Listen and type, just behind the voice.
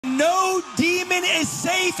no demon is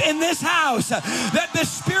safe in this house. That the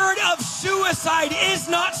spirit of suicide is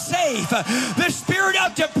not safe. The spirit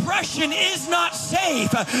of depression is not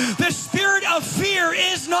safe. The spirit of fear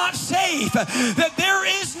is not safe. That there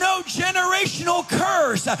is no generational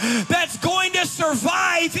curse that's going to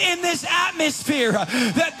survive in this atmosphere.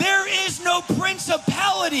 That there is no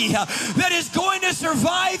principality that is going to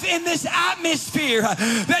survive in this atmosphere.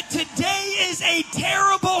 That today is a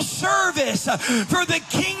terrible service for the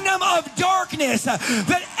kingdom of darkness.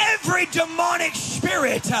 That every demonic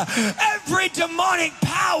spirit, every demonic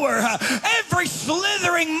power, every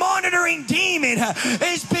slithering, monitoring demon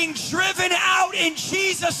is being driven out in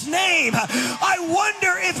Jesus' name. I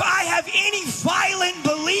wonder if I have any violent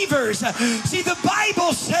believers. See, the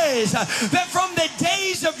Bible says that from the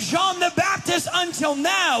days of John the Baptist until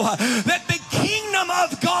now, that the kingdom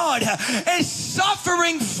of God is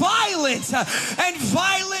suffering violence, and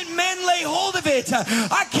violent men lay hold of it.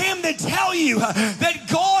 I came to tell you that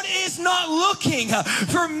God is not looking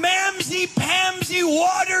for mamsy-pamsy,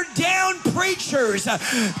 watered-down preachers.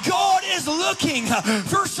 God is looking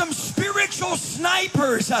for some spiritual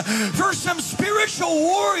snipers, for some spiritual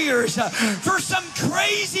warriors, for some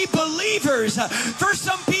crazy believers, for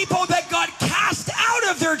some people that got cast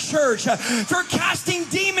out of their church, for casting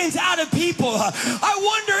demons out of people. I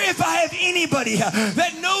wonder if I have anybody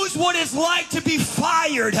that knows what it's like to be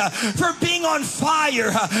fired for being on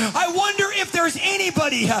fire. I wonder if there's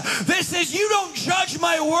anybody that says, you don't judge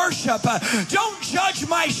my worship, don't judge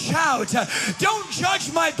my shout, don't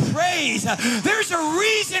judge my praise. There's a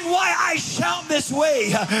reason why I shout this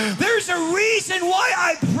way. There's a reason why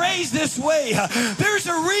I praise this way. There's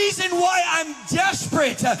a reason why I'm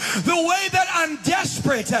desperate the way that I'm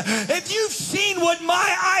desperate. If you've seen what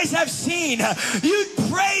my eyes have seen, you'd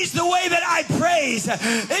praise the way that I praise.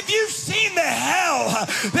 If you've seen the hell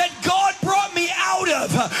that God brought me out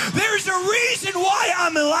of, there's a reason why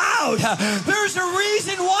I'm loud. There's a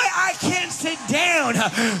reason why I can't sit down.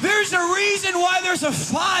 There's a reason why there's a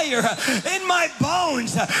fire in my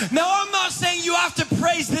bones. Now, I'm not saying you have to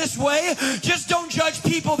praise this way. Just don't judge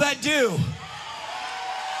people that do.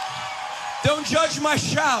 Don't judge my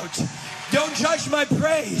shout. Don't judge my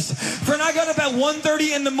praise. Friend, I got up at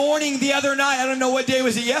 1:30 in the morning the other night. I don't know what day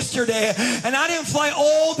was it, yesterday. And I didn't fly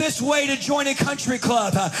all this way to join a country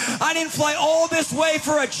club. I didn't fly all this way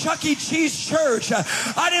for a Chuck E. Cheese church.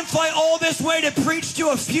 I didn't fly all this way to preach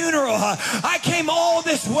to a funeral. I came all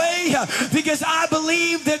this way because I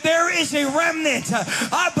believe that there is a remnant.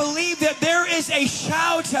 I believe that there is a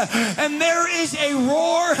shout and there is a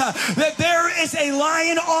roar, that there is a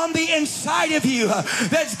lion on the inside of you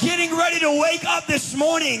that's getting ready to wake up this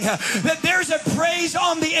morning, that there's a praise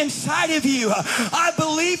on the inside of you. I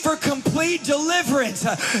believe for complete deliverance.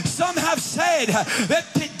 Some have said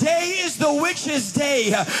that today is the witch's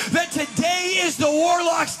day, that today is the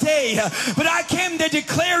warlock's day, but I came to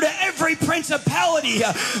declare to every principality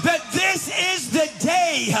that this is the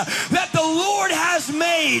day that the Lord has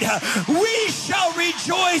made. We shall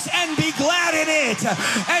rejoice and be glad in it.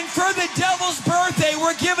 And for the devil's birthday,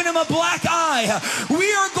 we're giving him a black eye.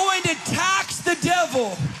 We are going to tax the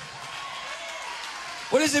devil.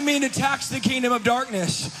 What does it mean to tax the kingdom of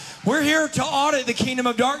darkness? We're here to audit the kingdom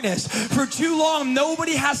of darkness. For too long,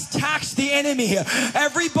 nobody has taxed the enemy.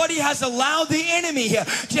 Everybody has allowed the enemy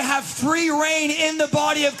to have free reign in the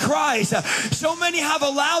body of Christ. So many have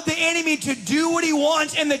allowed the enemy to do what he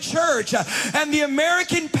wants in the church. And the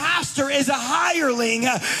American pastor is a hireling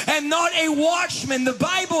and not a watchman. The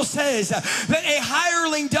Bible says that a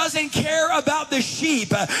hireling doesn't care about the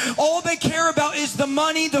sheep. All they care about is the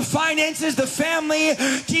money, the finances, the family,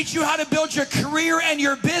 teach you how to build your career and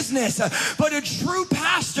your business. But a true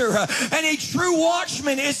pastor and a true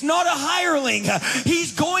watchman is not a hireling.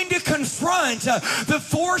 He's going to confront the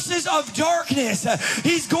forces of darkness.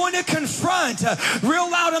 He's going to confront,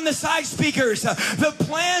 real loud on the side speakers, the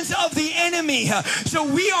plans of the enemy. So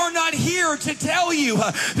we are not here to tell you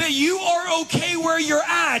that you are okay where you're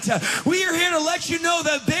at. We are here to let you know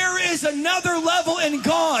that there is another level in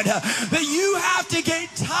God, that you have to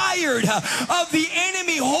get tired of the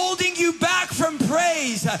enemy holding you back from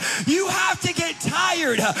praise. You have to get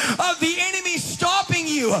tired of the enemy stopping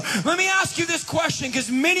you. Let me ask you this question, because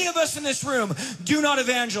many of us in this room do not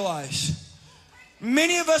evangelize.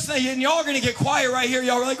 Many of us, and y'all are going to get quiet right here.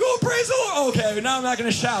 Y'all are like, oh, praise the Lord. Okay, now I'm not going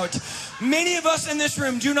to shout. Many of us in this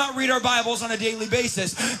room do not read our Bibles on a daily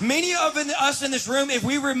basis. Many of us in this room, if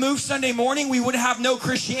we remove Sunday morning, we would have no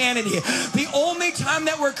Christianity. The only time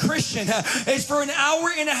that we're Christian is for an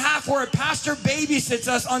hour and a half where a pastor babysits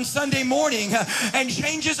us on Sunday morning and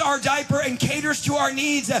changes our diaper and caters to our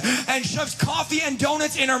needs and shoves coffee and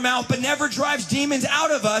donuts in our mouth but never drives demons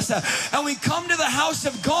out of us. And we come to the house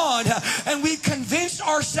of God and we've convinced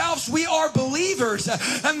ourselves we are believers.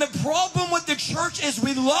 And the problem with the church is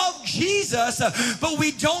we love Jesus, but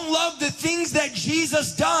we don't love the things that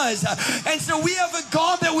Jesus does. And so we have a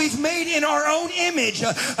God that we've made in our own image,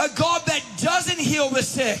 a God that doesn't heal the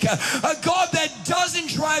sick, a God that doesn't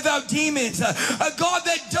drive out demons, a God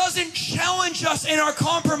that doesn't challenge us in our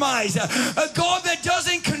compromise, a God that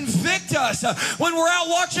doesn't convict us when we're out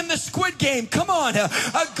watching the Squid Game. Come on, a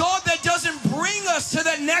God that doesn't bring us to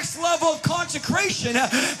that next level of consecration,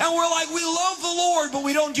 and we're like, we love the Lord, but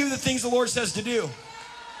we don't do the things the Lord says to do.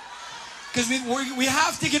 Because we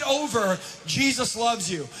have to get over Jesus loves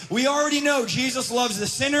you. We already know Jesus loves the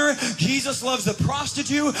sinner. Jesus loves the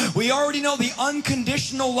prostitute. We already know the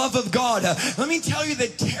unconditional love of God. Let me tell you the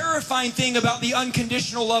terrifying thing about the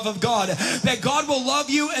unconditional love of God. That God will love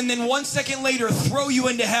you and then 1 second later throw you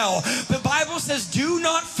into hell. The Bible says, do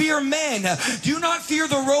not fear men. Do not fear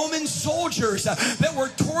the Roman soldiers that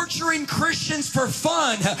were torturing Christians for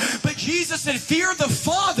fun. But Jesus said, fear the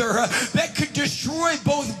Father that could destroy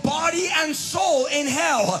both body and soul in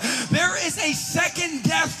hell. There is a second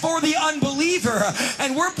death for the unbeliever,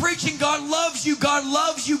 and we're preaching God loves you, God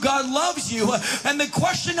loves you, God loves you. And the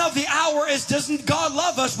question of the hour is, doesn't God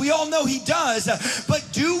love us? We all know He does, but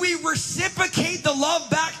do we reciprocate the love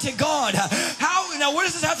back to God? How? Now, what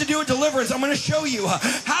does this have to do with deliverance? I'm going to show you.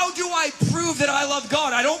 How do I prove that I love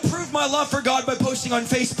God? I don't prove my love for God by posting on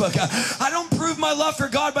Facebook. I don't prove my love for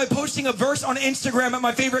God by posting a verse on Instagram at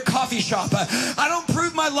my favorite coffee shop. I don't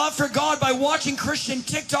prove my love for God by watching Christian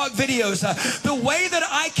TikTok videos. The way that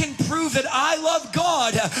I can prove that I love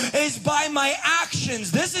God is by my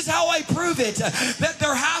actions. This is how I prove it, that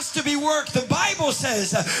there has to be work. The Bible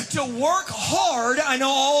says to work hard. I know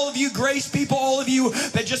all of you grace people, all of you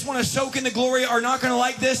that just want to soak in the glory are not going to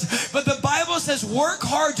like this, but the Bible says work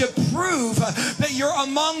hard to prove that you're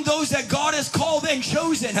among those that God has called and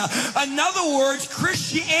chosen. In other words,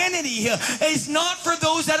 Christianity is not for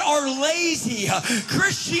those that are lazy.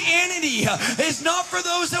 Christianity is not for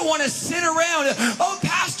those that want to sit around. Oh,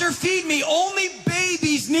 pastor, feed me. Only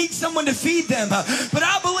babies need someone to feed them. But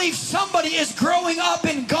I believe somebody is growing up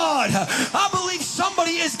in God. I believe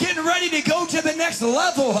somebody is getting ready to go to the next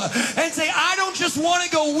level and say, I don't just want to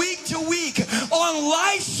go week to week on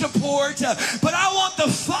life support, but I want the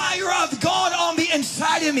fire of God on the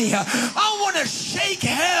inside of me. I want to shake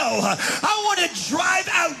hell. I want to drive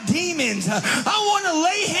out demons. I want to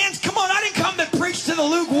lay hands. Come on, I didn't come to preach to the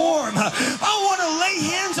lukewarm. I want to lay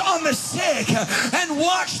hands on the sick and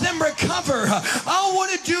watch them recover. I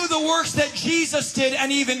want to do the works that Jesus did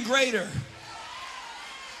and even greater.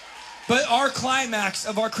 But our climax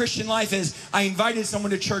of our Christian life is, I invited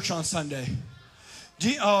someone to church on Sunday.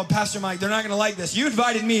 Oh, Pastor Mike, they're not going to like this. You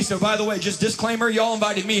invited me, so by the way, just disclaimer, y'all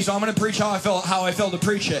invited me, so I'm going to preach how I felt to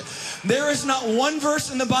preach it. There is not one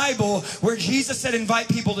verse in the Bible where Jesus said invite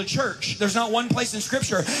people to church. There's not one place in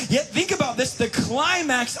Scripture. Yet think about this, the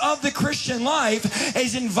climax of the Christian life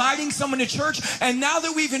is inviting someone to church, and now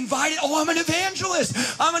that we've invited, oh, I'm an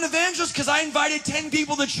evangelist. I'm an evangelist because I invited 10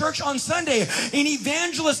 people to church on Sunday. An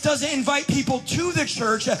evangelist doesn't invite people to the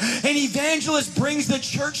church. An evangelist brings the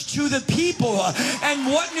church to the people. And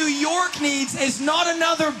what New York needs is not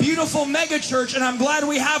another beautiful mega church, and I'm glad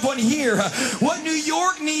we have one here. What New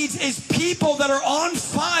York needs is people that are on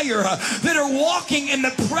fire, that are walking in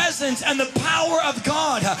the presence and the power of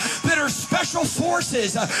God, that are special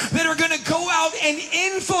forces, that are going to go out and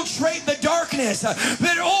infiltrate the darkness.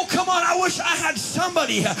 That, oh, come on, I wish I had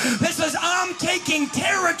somebody that says, I'm taking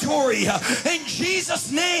territory in Jesus'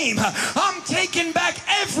 name. I'm taking back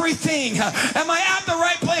everything. Am I at the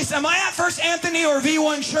right place? Am I at First Anthony or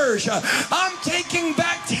V1 Church? I'm taking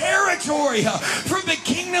back territory for the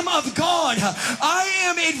kingdom of God. I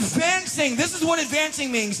am advancing. This is what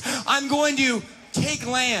advancing means. I'm going to take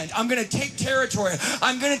land. I'm going to take territory.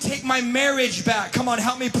 I'm going to take my marriage back. Come on,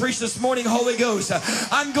 help me preach this morning, Holy Ghost.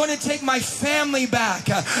 I'm going to take my family back.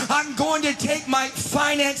 I'm going to take my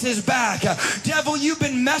finances back. Devil, you've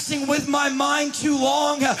been messing with my mind too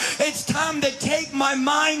long. It's time to take my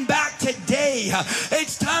mind back today.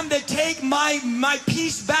 It's time to take my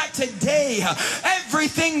peace back today.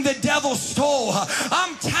 Everything the devil stole,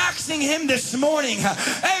 I'm taxing him this morning.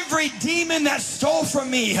 Every demon that stole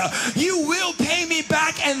from me, you will pay pay me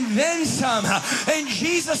back and then some. In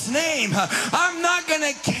Jesus' name, I'm not going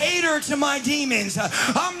to cater to my demons.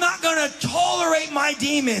 I'm not going to tolerate my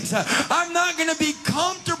demons. I'm not going to be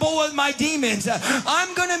comfortable with my demons.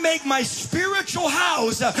 I'm going to make my spiritual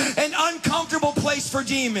house an uncomfortable place for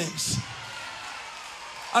demons.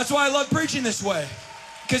 That's why I love preaching this way.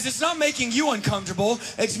 Because it's not making you uncomfortable,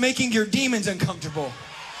 it's making your demons uncomfortable.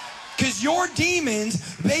 Because your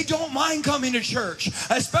demons, they don't mind coming to church.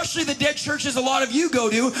 Especially the dead churches a lot of you go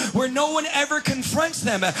to where no one ever confronts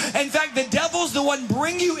them. In fact, the devil's the one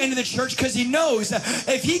bringing you into the church because he knows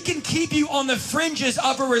if he can keep you on the fringes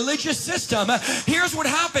of a religious system, here's what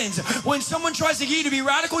happens. When someone tries to get you to be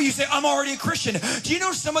radical, you say, I'm already a Christian. Do you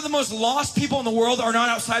know some of the most lost people in the world are not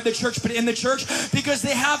outside the church but in the church? Because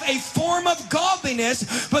they have a form of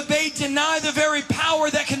godliness, but they deny the very power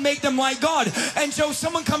that can make them like God. And so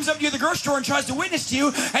someone comes up to you at the grocery store and tries to witness to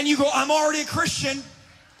you, and you go, I'm already a Christian.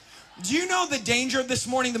 Do you know the danger of this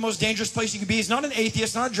morning? The most dangerous place you can be is not an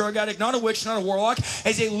atheist, not a drug addict, not a witch, not a warlock,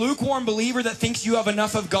 is a lukewarm believer that thinks you have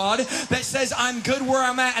enough of God, that says, I'm good where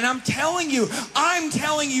I'm at. And I'm telling you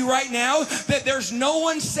right now that there's no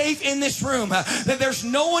one safe in this room, that there's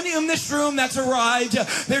no one in this room that's arrived.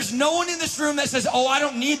 There's no one in this room that says, oh, I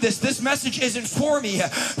don't need this. This message isn't for me.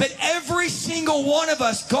 That every single one of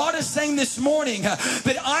us, God is saying this morning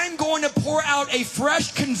that I'm going to pour out a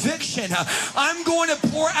fresh conviction. I'm going to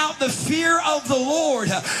pour out the fear of the Lord.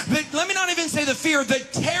 Let me not even say the fear, the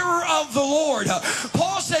terror of the Lord.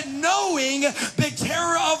 Paul said, knowing the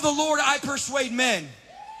terror of the Lord, I persuade men.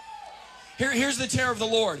 Here's the terror of the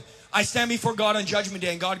Lord. I stand before God on Judgment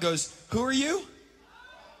Day, and God goes, who are you?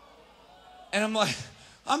 And I'm like,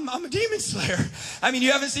 I'm a demon slayer. I mean,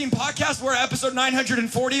 you haven't seen podcast. We're at episode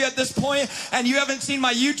 940 at this point, and you haven't seen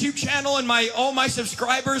my YouTube channel and all my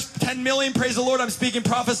subscribers, 10 million. Praise the Lord, I'm speaking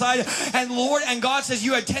prophesied. And God says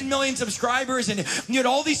you had 10 million subscribers, and you had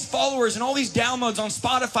all these followers and all these downloads on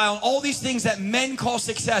Spotify and all these things that men call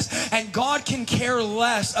success. And God can care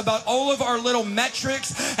less about all of our little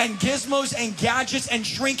metrics and gizmos and gadgets and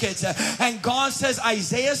trinkets. And God says,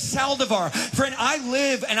 Isaiah Saldivar, friend, I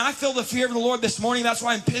live and I feel the fear of the Lord this morning. That's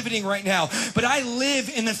why I'm pivoting right now. But I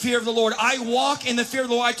live in the fear of the Lord. I walk in the fear of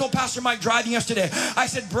the Lord. I told Pastor Mike driving yesterday, I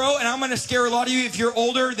said, bro, and I'm going to scare a lot of you. If you're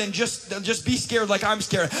older, then just be scared like I'm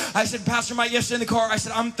scared. I said, Pastor Mike, yesterday in the car, I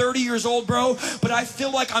said, I'm 30 years old, bro, but I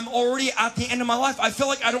feel like I'm already at the end of my life. I feel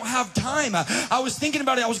like I don't have time. I was thinking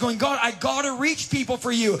about it. I was going, God, I got to reach people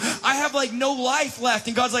for you. I have like no life left.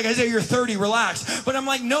 And God's like, Isaiah, you're 30, relax. But I'm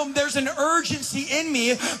like, no, there's an urgency in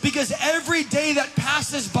me because every day that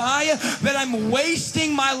passes by that I'm wasting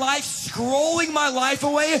my life, scrolling my life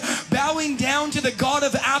away, bowing down to the God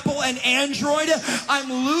of Apple and Android,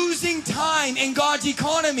 I'm losing time in God's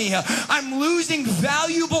economy. I'm losing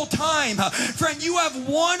valuable time. Friend, you have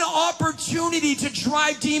one opportunity to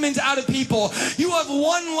drive demons out of people. You have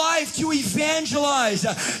one life to evangelize.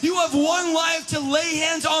 You have one life to lay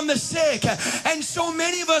hands on the sick. And so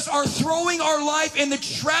many of us are throwing our life in the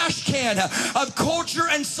trash can of culture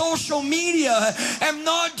and social media and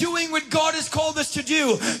not doing what God has called us to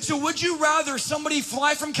do. So would you rather somebody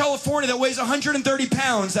fly from California that weighs 130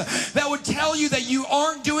 pounds that would tell you that you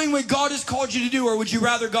aren't doing what God has called you to do, or would you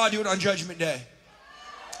rather God do it on Judgment Day?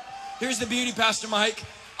 Here's the beauty, Pastor Mike.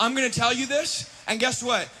 I'm going to tell you this, and guess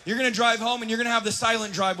what? You're going to drive home and you're going to have the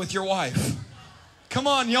silent drive with your wife. Come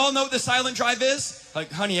on, y'all know what the silent drive is? Like,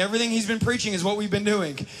 honey, everything he's been preaching is what we've been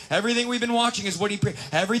doing. Everything we've been watching is what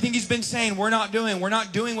everything he's been saying, we're not doing. We're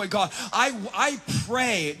not doing what God. I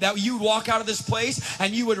pray that you walk out of this place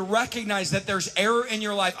and you would recognize that there's error in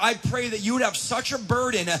your life. I pray that you would have such a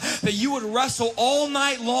burden that you would wrestle all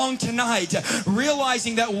night long tonight,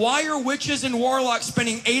 realizing that why are witches and warlocks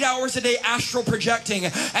spending 8 hours a day astral projecting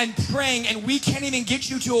and praying, and we can't even get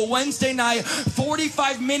you to a Wednesday night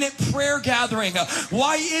 45-minute prayer gathering?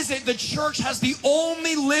 Why is it the church has the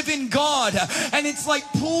only living God, and it's like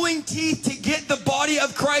pulling teeth to get the body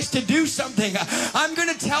of Christ to do something? I'm going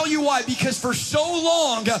to tell you why. Because for so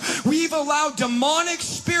long we've allowed demonic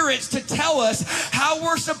spirits to tell us how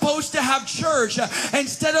we're supposed to have church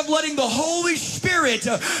instead of letting the Holy Spirit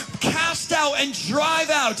cast out and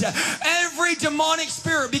drive out every demonic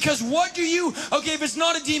spirit. Because okay, if it's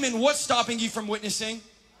not a demon, what's stopping you from witnessing?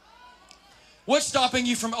 What's stopping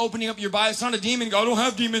you from opening up your Bible? It's not a demon. I don't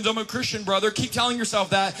have demons. I'm a Christian, brother. Keep telling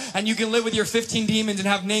yourself that, and you can live with your 15 demons and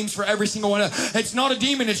have names for every single one. It's not a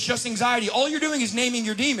demon. It's just anxiety. All you're doing is naming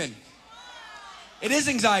your demon. It is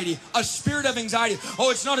anxiety, a spirit of anxiety.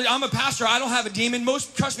 Oh, it's not, I'm a pastor, I don't have a demon.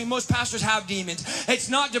 Trust me, most pastors have demons. It's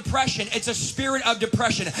not depression, it's a spirit of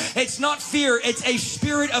depression. It's not fear, it's a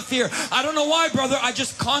spirit of fear. I don't know why, brother, I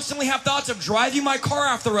just constantly have thoughts of driving my car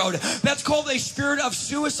off the road. That's called a spirit of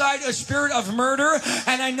suicide, a spirit of murder.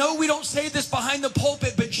 And I know we don't say this behind the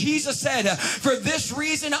pulpit, but Jesus said, for this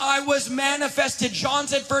reason I was manifested. John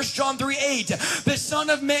said, 1 John 3:8, the Son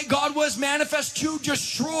of Man, God was manifest to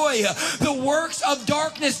destroy the works of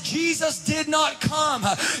darkness. Jesus did not come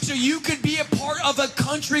so you could be a part of a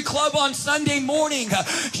country club on Sunday morning.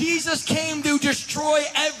 Jesus came to destroy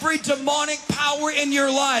every demonic power in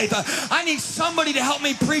your life. I need somebody to help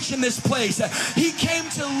me preach in this place. He came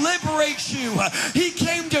to liberate you. He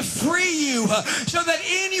came to free you so that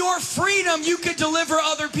in your freedom you could deliver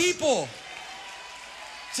other people.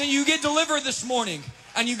 So you get delivered this morning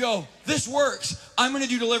and you go, this works. I'm going to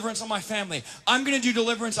do deliverance on my family. I'm going to do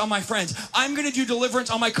deliverance on my friends. I'm going to do deliverance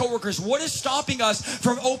on my coworkers. What is stopping us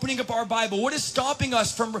from opening up our Bible? What is stopping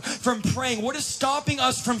us from praying? What is stopping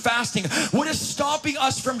us from fasting? What is stopping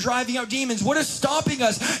us from driving out demons? What is stopping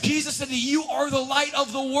us? Jesus said that you are the light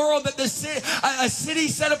of the world, that a city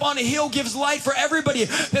set up on a hill gives light for everybody.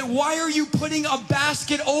 That why are you putting a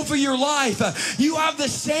basket over your life? You have the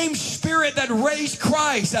same spirit that raised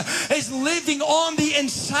Christ is living on the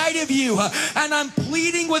inside of you. And I'm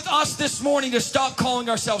pleading with us this morning to stop calling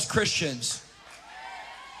ourselves Christians.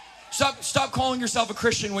 Stop calling yourself a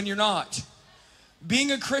Christian when you're not.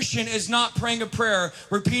 Being a Christian is not praying a prayer,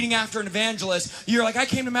 repeating after an evangelist. You're like, I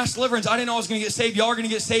came to mass deliverance. I didn't know I was going to get saved. Y'all are going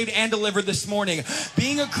to get saved and delivered this morning.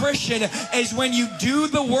 Being a Christian is when you do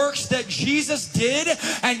the works that Jesus did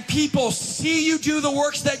and people see you do the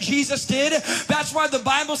works that Jesus did. That's why the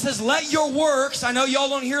Bible says, let your works, I know y'all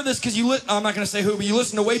don't hear this because I'm not going to say who, but you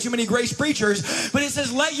listen to way too many grace preachers, but it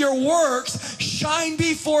says, let your works shine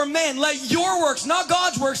before men. Let your works, not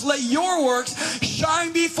God's works, let your works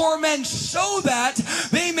shine before men so that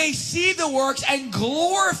they may see the works and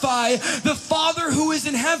glorify the Father who is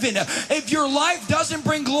in heaven. If your life doesn't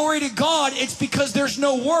bring glory to God, it's because there's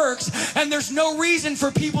no works, and there's no reason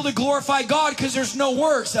for people to glorify God because there's no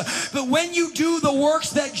works. But when you do the works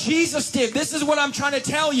that Jesus did, this is what I'm trying to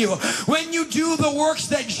tell you. When you do the works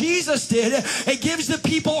that Jesus did, it gives the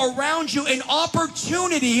people around you an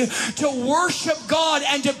opportunity to worship God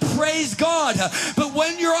and to praise God. But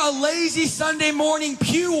when you're a lazy Sunday morning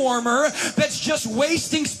pew warmer that's just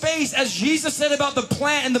wasting space, as Jesus said about the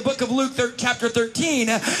plant in the book of Luke chapter 13,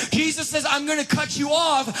 Jesus says, I'm going to cut you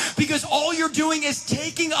off because all you're doing is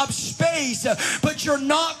taking up space, but you're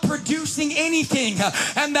not producing anything.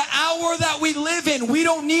 And the hour that we live in, we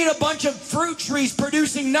don't need a bunch of fruit trees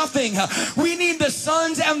producing nothing. We need the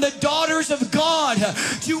sons and the daughters of God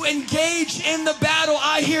to engage in the battle.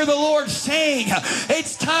 I hear the Lord saying,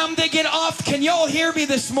 it's time to get off. Can y'all hear me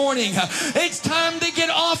this morning? It's time to get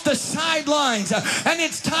off the sidelines. And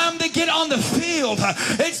it's time to get on the field.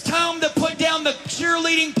 It's time to put down the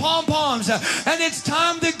cheerleading pom-poms. And it's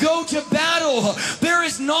time to go to battle. There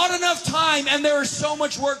is not enough time, and there is so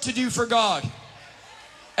much work to do for God.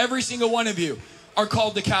 Every single one of you are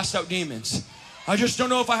called to cast out demons. I just don't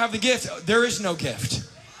know if I have the gift. There is no gift.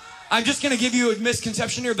 I'm just going to give you a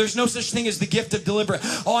misconception here. There's no such thing as the gift of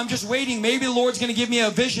deliverance. Oh, I'm just waiting. Maybe the Lord's going to give me a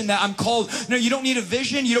vision that I'm called. No, you don't need a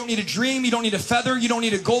vision. You don't need a dream. You don't need a feather. You don't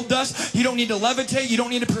need a gold dust. You don't need to levitate. You don't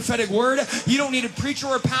need a prophetic word. You don't need a preacher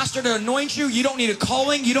or a pastor to anoint you. You don't need a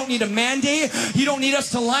calling. You don't need a mandate. You don't need us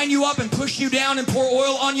to line you up and push you down and pour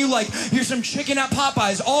oil on you like you're some chicken at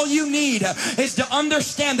Popeyes. All you need is to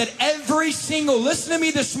understand that every single, listen to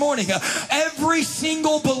me this morning, every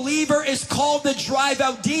single believer is called to drive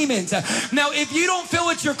out demons. Now, if you don't feel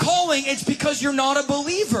it's your calling, it's because you're not a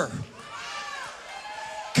believer.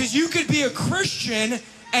 Because you could be a Christian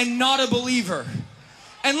and not a believer.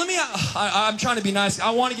 And I'm trying to be nice.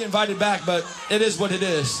 I want to get invited back, but it is what it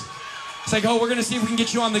is. It's like, oh, we're going to see if we can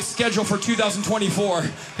get you on the schedule for 2024.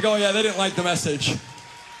 Like, oh, yeah, they didn't like the message.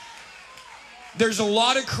 There's a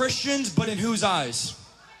lot of Christians, but in whose eyes?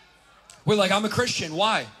 We're like, I'm a Christian.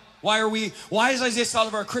 Why? Why is Isaiah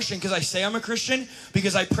Saldivar a Christian? Because I say I'm a Christian?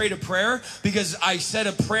 Because I prayed a prayer? Because I said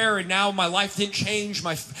a prayer and now my life didn't change?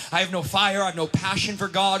 I have no fire. I have no passion for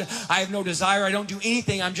God. I have no desire. I don't do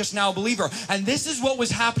anything. I'm just now a believer. And this is what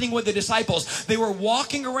was happening with the disciples. They were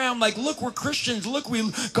walking around like, look, we're Christians. Look,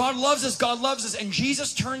 God loves us. God loves us. And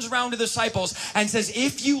Jesus turns around to the disciples and says,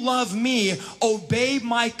 if you love me, obey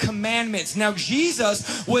my commandments. Now,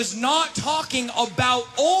 Jesus was not talking about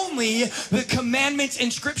only the commandments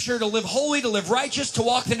in Scripture. nature, to live holy, to live righteous, to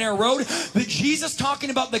walk the narrow road. But Jesus talking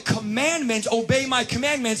about the commandments, obey my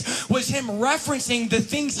commandments, was him referencing the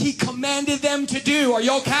things he commanded them to do. Are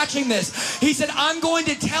y'all catching this? He said, I'm going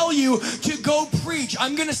to tell you to go preach.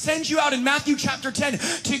 I'm going to send you out in Matthew chapter 10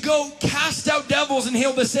 to go cast out devils and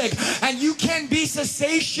heal the sick. And you can't be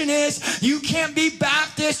cessationist. You can't be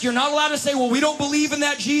Baptist. You're not allowed to say, well, we don't believe in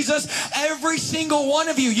that Jesus. Every single one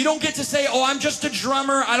of you don't get to say, oh, I'm just a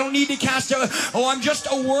drummer. I don't need to cast out. Oh, I'm just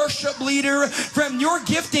a worship leader. Friend, your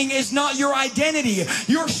gifting is not your identity.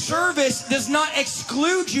 Your service does not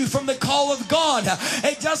exclude you from the call of God.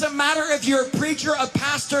 It doesn't matter if you're a preacher, a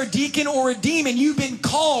pastor, a deacon, or a demon. You've been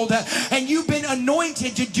called and you've been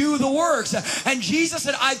anointed to do the works. And Jesus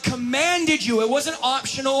said, I've commanded you. It wasn't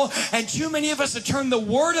optional. And too many of us have turned the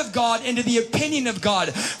word of God into the opinion of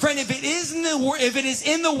God. Friend, if it is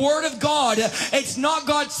in the word of God, it's not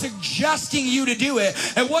God suggesting you to do it.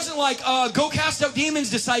 It wasn't like, go cast out demons,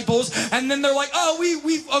 disciples, and then they're like, oh,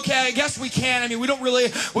 okay, I guess we can. I mean,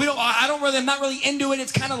 I'm not really into it.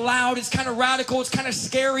 It's kind of loud, it's kind of radical, it's kind of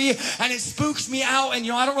scary, and it spooks me out, and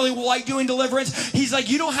I don't really like doing deliverance. He's like,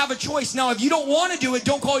 you don't have a choice. Now, if you don't want to do it,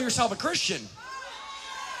 don't call yourself a Christian.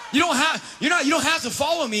 You don't have to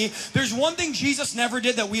follow me. There's one thing Jesus never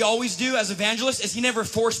did that we always do as evangelists, is he never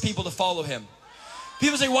forced people to follow him.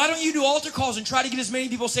 People say, why don't you do altar calls and try to get as many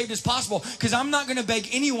people saved as possible? Because I'm not going to beg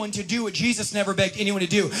anyone to do what Jesus never begged anyone to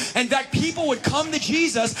do. In fact, people would come to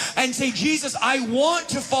Jesus and say, Jesus, I want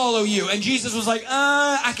to follow you. And Jesus was like,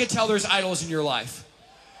 I could tell there's idols in your life.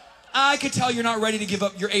 I could tell you're not ready to give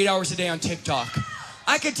up your 8 hours a day on TikTok.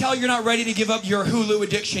 I could tell you're not ready to give up your Hulu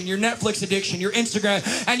addiction, your Netflix addiction, your Instagram.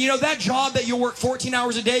 And that job that you'll work 14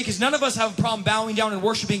 hours a day, because none of us have a problem bowing down and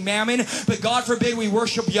worshiping mammon, but God forbid we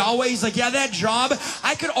worship Yahweh. He's like, yeah, that job,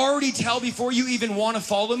 I could already tell before you even want to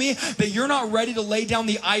follow me that you're not ready to lay down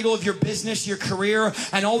the idol of your business, your career,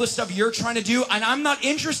 and all the stuff you're trying to do. And I'm not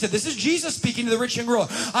interested. This is Jesus speaking to the rich young ruler.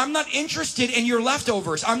 I'm not interested in your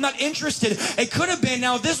leftovers. I'm not interested. It could have been,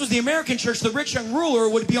 now if this was the American church, the rich young ruler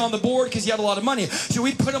would be on the board because he had a lot of money. So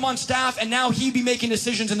we'd put him on staff, and now he'd be making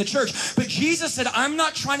decisions in the church. But Jesus said, I'm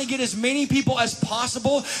not trying to get as many people as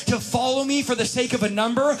possible to follow me for the sake of a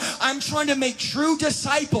number. I'm trying to make true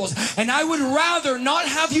disciples, and I would rather not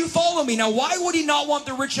have you follow me. Now, why would he not want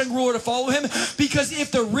the rich young ruler to follow him? Because if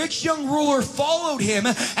the rich young ruler followed him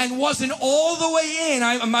and wasn't all the way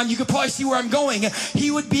in, you could probably see where I'm going,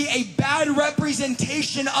 he would be a bad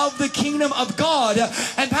representation of the kingdom of God.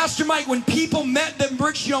 And Pastor Mike, when people met the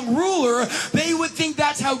rich young ruler, they would think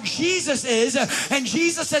that's how Jesus is. And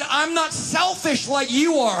Jesus said, I'm not selfish like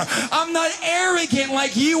you are. I'm not arrogant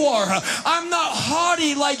like you are. I'm not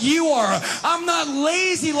haughty like you are. I'm not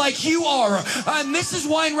lazy like you are. And this is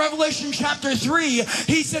why in Revelation chapter 3,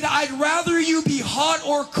 he said, I'd rather you be hot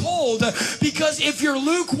or cold, because if you're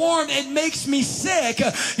lukewarm, it makes me sick.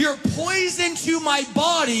 You're poison to my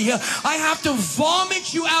body. I have to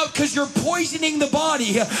vomit you out because you're poisoning the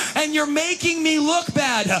body and you're making me look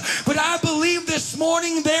bad. But I believe this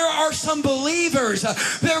morning there are some believers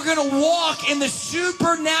that are going to walk in the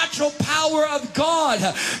supernatural power of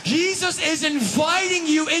God. Jesus is inviting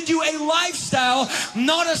you into a lifestyle,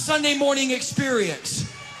 not a Sunday morning experience.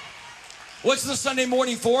 What's the Sunday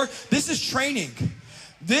morning for? This is training.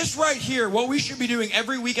 This right here, what we should be doing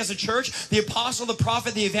every week as a church, the apostle, the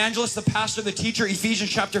prophet, the evangelist, the pastor, the teacher,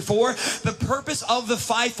 Ephesians chapter 4, the purpose of the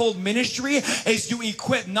fivefold ministry is to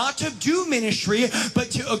equip, not to do ministry,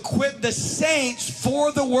 but to equip the saints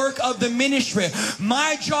for the work of the ministry.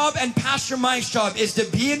 My job and Pastor Mike's job is to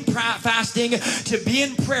be in fasting, to be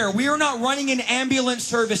in prayer. We are not running an ambulance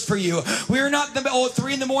service for you. We are not, at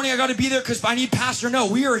 3 in the morning, I got to be there because I need pastor. No,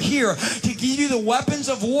 we are here to give you the weapons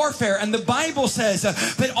of warfare. And the Bible says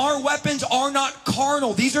that our weapons are not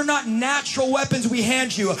carnal. These are not natural weapons we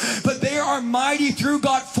hand you, but they are mighty through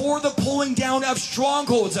God for the pulling down of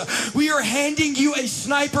strongholds. We are handing you a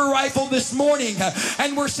sniper rifle this morning,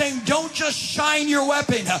 and we're saying, don't just shine your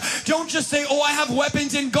weapon. Don't just say, oh, I have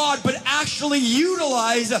weapons in God, but actually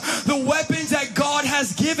utilize the weapons that God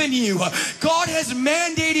has given you. God has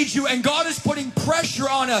mandated you, and God is putting pressure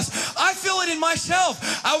on us. I feel it in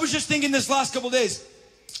myself. I was just thinking this last couple days,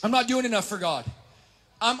 I'm not doing enough for God.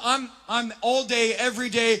 I'm all day, every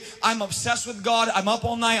day. I'm obsessed with God. I'm up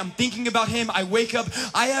all night. I'm thinking about Him. I wake up.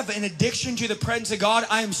 I have an addiction to the presence of God.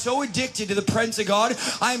 I am so addicted to the presence of God.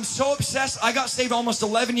 I am so obsessed. I got saved almost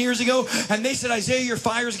 11 years ago, and they said, Isaiah, your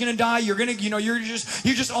fire is going to die. You're going to, you're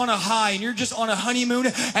just on a high, and you're just on a honeymoon.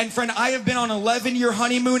 And friend, I have been on an 11-year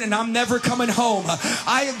honeymoon, and I'm never coming home.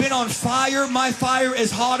 I have been on fire. My fire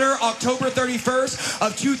is hotter October 31st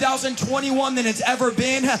of 2021 than it's ever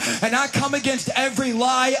been. And I come against every lie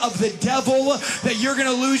lie of the devil that you're going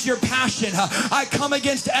to lose your passion. I come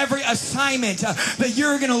against every assignment that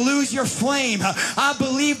you're going to lose your flame. I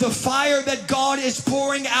believe the fire that God is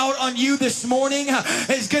pouring out on you this morning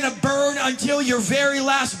is going to burn until your very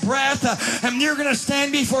last breath, and you're going to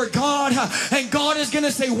stand before God, and God is going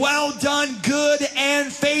to say, well done, good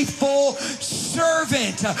and faithful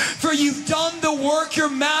servant, for you've done the work your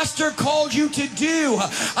master called you to do.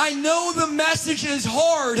 I know the message is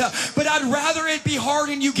hard, but I'd rather it be hard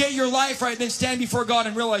and you get your life right than stand before God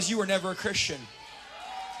and realize you were never a Christian.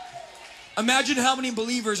 Imagine how many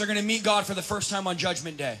believers are going to meet God for the first time on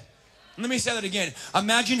Judgment Day. Let me say that again.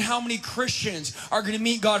 Imagine how many Christians are going to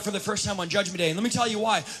meet God for the first time on Judgment Day. And let me tell you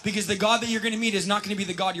why. Because the God that you're going to meet is not going to be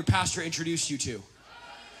the God your pastor introduced you to.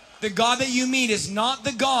 The God that you meet is not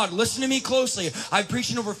the God. Listen to me closely. I've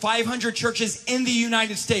preached in over 500 churches in the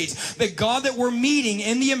United States. The God that we're meeting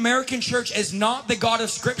in the American church is not the God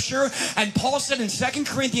of Scripture. And Paul said in 2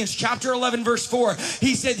 Corinthians chapter 11, verse 4,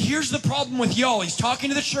 he said, here's the problem with y'all. He's talking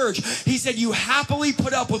to the church. He said, you happily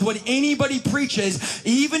put up with what anybody preaches,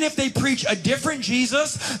 even if they preach a different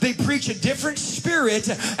Jesus, they preach a different spirit,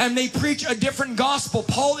 and they preach a different gospel.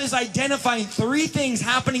 Paul is identifying three things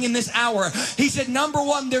happening in this hour. He said, number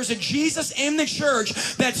one, there's a Jesus in the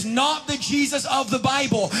church that's not the Jesus of the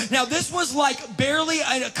Bible. Now, this was like barely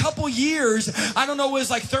a couple years, I don't know, it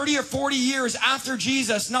was like 30 or 40 years after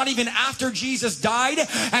Jesus, not even after Jesus died,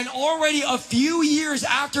 and already a few years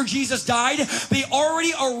after Jesus died, they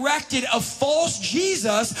already erected a false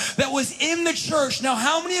Jesus that was in the church. Now,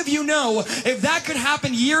 how many of you know if that could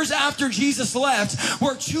happen years after Jesus left,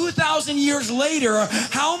 we're 2,000 years later,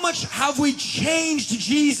 how much have we changed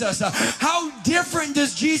Jesus? How different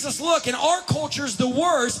does Jesus look? And our culture's the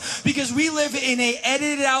worst because we live in a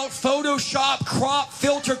edited out Photoshop crop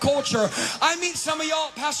filter culture. I meet some of y'all,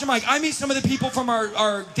 Pastor Mike, I meet some of the people from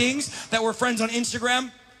our things that were friends on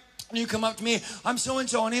Instagram, and you come up to me, I'm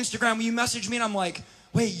so-and-so on Instagram, will you message me? And I'm like,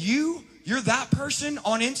 wait, you're that person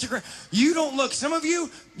on Instagram? You don't look, some of you,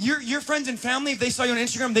 your friends and family, if they saw you on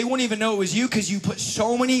Instagram, they wouldn't even know it was you because you put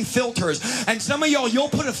so many filters. And some of y'all, you'll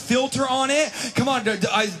put a filter on it. Come on,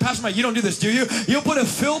 Pastor Mike, you don't do this, do you? You'll put a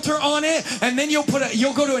filter on it, and then you'll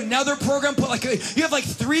go to another program, you have like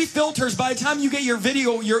 3 filters. By the time you get your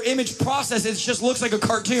video, your image processed, it just looks like a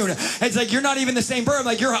cartoon. It's like you're not even the same bird.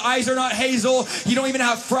 Like your eyes are not hazel. You don't even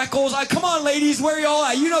have freckles. Come on, ladies, where y'all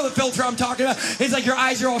at? You know the filter I'm talking about. It's like your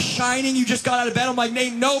eyes are all shining. You just got out of bed. I'm like,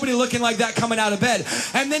 ain't nobody looking like that coming out of bed.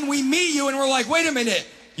 And then we meet you and we're like, wait a minute.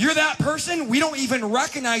 You're that person? We don't even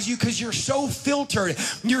recognize you because you're so filtered.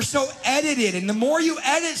 You're so edited. And the more you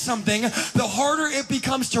edit something, the harder it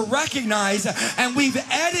becomes to recognize. And we've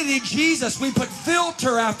edited Jesus. We put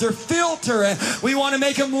filter after filter. And we want to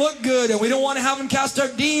make him look good. And we don't want to have him cast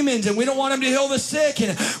out demons. And we don't want him to heal the sick.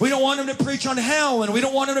 And we don't want him to preach on hell. And we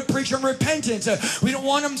don't want him to preach on repentance. We don't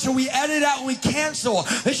want him, so we edit out and we cancel.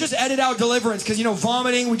 Let's just edit out deliverance because,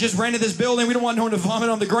 vomiting. We just rented this building. We don't want no one to vomit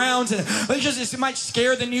on the grounds. And it might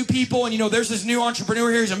scare the new people, and there's this new entrepreneur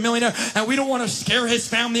here, he's a millionaire, and we don't want to scare his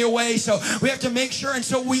family away, so we have to make sure, and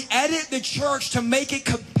so we edit the church to make it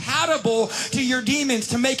compatible to your demons,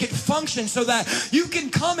 to make it function so that you can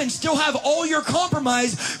come and still have all your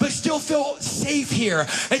compromise, but still feel safe here.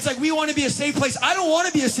 It's like we want to be a safe place. I don't want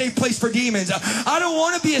to be a safe place for demons. I don't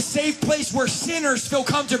want to be a safe place where sinners feel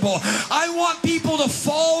comfortable. I want people to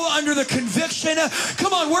fall under the conviction.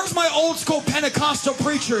 Come on, where's my old school Pentecostal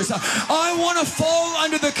preachers? I want to fall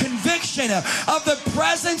under the conviction of the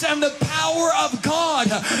presence and the power of God.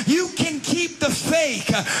 You can keep the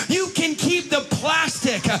fake. You can keep the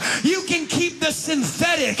plastic. You can keep the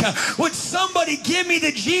synthetic. Would somebody give me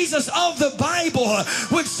the Jesus of the Bible?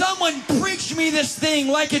 Would someone preach me this thing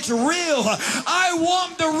like it's real? I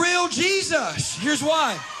want the real Jesus. Here's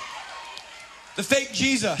why. The fake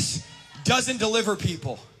Jesus doesn't deliver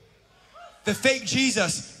people. The fake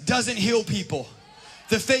Jesus doesn't heal people.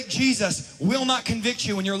 The fake Jesus will not convict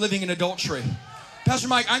you when you're living in adultery. Pastor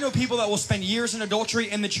Mike, I know people that will spend years in adultery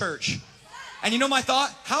in the church. And you know my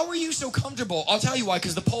thought? How are you so comfortable? I'll tell you why,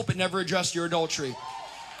 because the pulpit never addressed your adultery.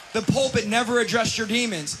 The pulpit never addressed your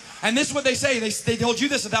demons. And this is what they say. They told you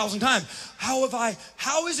this 1,000 times.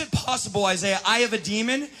 How is it possible, Isaiah, I have a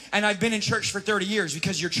demon and I've been in church for 30 years?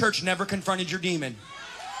 Because your church never confronted your demon.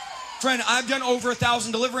 Friend, I've done over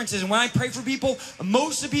 1,000 deliverances, and when I pray for people,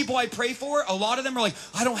 most of the people I pray for, a lot of them are like,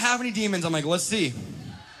 I don't have any demons. I'm like, let's see.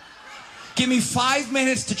 Give me 5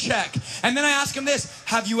 minutes to check. And then I ask them this,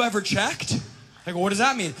 have you ever checked? I go, what does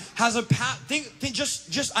that mean? Has a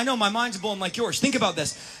I know my mind's blown like yours. Think about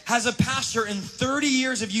this. Has a pastor in 30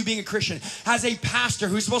 years of you being a Christian, has a pastor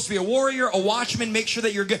who's supposed to be a warrior, a watchman, make sure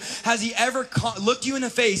that you're good, has he ever looked you in the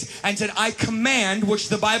face and said, I command, which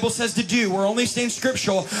the Bible says to do, we're only staying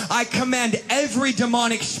scriptural, I command every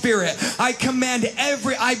demonic spirit,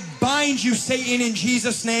 I bind you, Satan, in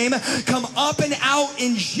Jesus' name, come up and out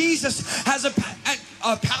in Jesus. Has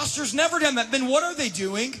a pastor's never done that. Then what are they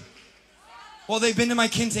doing? Well, they've been to my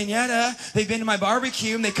quinceañera, they've been to my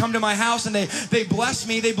barbecue, and they come to my house and they bless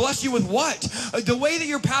me. They bless you with what? The way that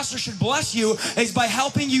your pastor should bless you is by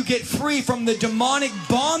helping you get free from the demonic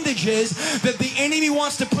bondages that the enemy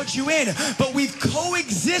wants to put you in. But we've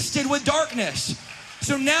coexisted with darkness.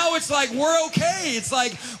 So now it's like, we're okay. It's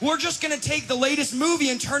like, we're just going to take the latest movie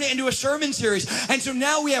and turn it into a sermon series. And so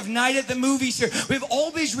now we have Night at the Movies here. We have all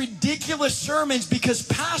these ridiculous sermons because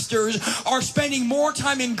pastors are spending more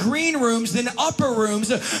time in green rooms than upper rooms.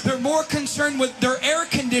 They're more concerned with their air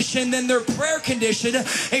condition than their prayer condition.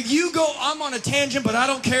 If you go, I'm on a tangent, but I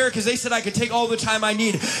don't care because they said I could take all the time I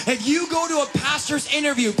need. If you go to a pastor's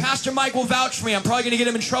interview, Pastor Mike will vouch for me. I'm probably going to get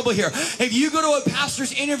him in trouble here. If you go to a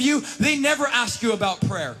pastor's interview, they never ask you about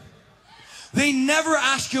prayer. They never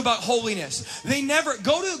ask you about holiness. They never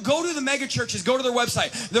go to the mega churches, go to their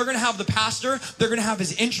website. They're going to have the pastor, they're going to have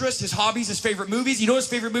his interests, his hobbies, his favorite movies. You know his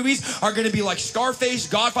favorite movies are going to be like Scarface,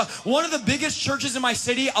 Godfather. One of the biggest churches in my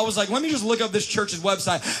city, I was like, let me just look up this church's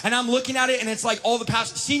website. And I'm looking at it and it's like all the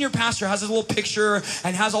senior pastor has his little picture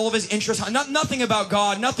and has all of his interests. Nothing about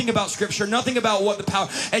God, nothing about scripture, nothing about what the power.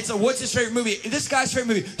 It's a, what's his favorite movie? This guy's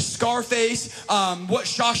favorite movie, Scarface, what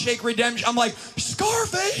Shawshank Redemption. I'm like,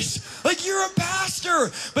 Scarface? Like, you're a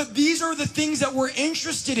pastor. But these are the things that we're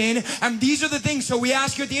interested in, and these are the things. So we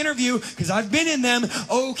ask you at the interview, because I've been in them,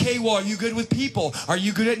 okay, well, are you good with people? Are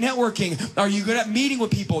you good at networking? Are you good at meeting with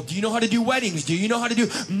people? Do you know how to do weddings? Do you know how to do...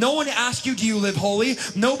 No one asks you, do you live holy?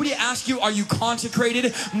 Nobody asks you, are you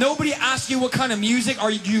consecrated? Nobody asks you what kind of music.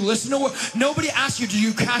 Do you listen to what... Nobody asks you, do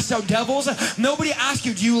you cast out devils? Nobody asks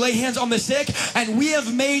you, do you lay hands on the sick? And we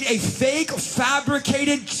have made a fake,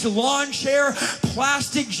 fabricated lawn chair,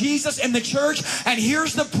 plastic Jesus in the church. And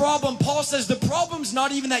here's the problem. Paul says the problem's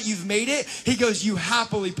not even that you've made it. He goes, you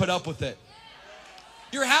happily put up with it.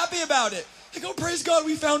 You're happy about it. Like, oh, praise God,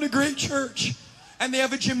 we found a great church. And they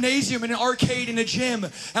have a gymnasium and an arcade and a gym.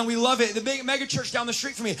 And we love it. The big mega church down the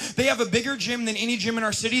street from me, they have a bigger gym than any gym in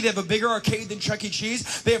our city. They have a bigger arcade than Chuck E.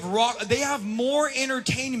 Cheese. They have more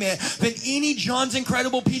entertainment than any John's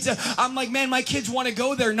Incredible Pizza. I'm like, man, my kids want to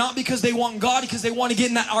go there, not because they want God, because they want to get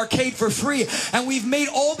in that arcade for free. And we've made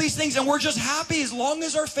all these things, and we're just happy as long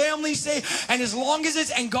as our families say, and as long as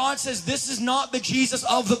it's, and God says, this is not the Jesus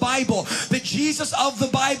of the Bible. The Jesus of the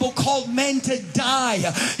Bible called men to die.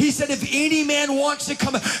 He said, if any man wants to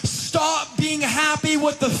come, stop being happy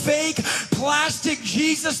with the fake plastic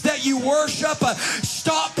Jesus that you worship.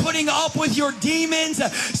 Stop putting up with your demons.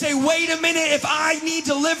 Say, wait a minute, if I need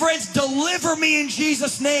deliverance, deliver me in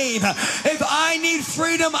Jesus' name. If I need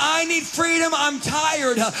freedom, I need freedom. I'm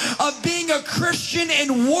tired of being a Christian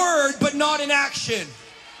in word but not in action.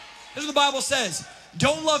 This is what the Bible says.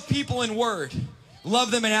 Don't love people in word.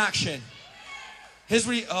 Love them in action. Here's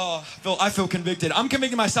what I feel convicted. I'm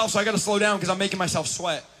convicting myself, so I got to slow down because I'm making myself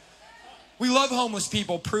sweat. We love homeless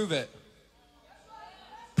people. Prove it.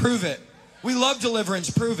 Prove it. We love deliverance.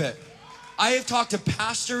 Prove it. I have talked to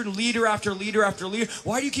pastor, leader after leader after leader.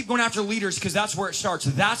 Why do you keep going after leaders? Because that's where it starts.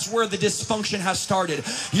 That's where the dysfunction has started.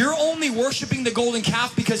 You're only worshiping the golden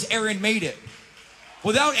calf because Aaron made it.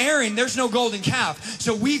 Without Aaron, there's no golden calf.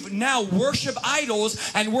 So we've now worship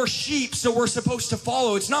idols, and we're sheep, so we're supposed to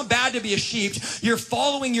follow. It's not bad to be a sheep. You're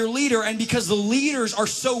following your leader, and because the leaders are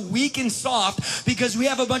so weak and soft, because we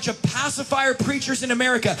have a bunch of pacifier preachers in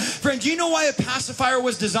America. Friend, do you know why a pacifier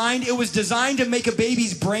was designed? It was designed to make a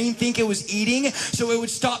baby's brain think it was eating, so it would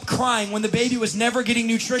stop crying when the baby was never getting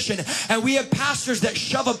nutrition. And we have pastors that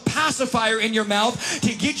shove a pacifier in your mouth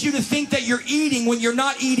to get you to think that you're eating when you're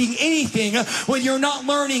not eating anything, when you're not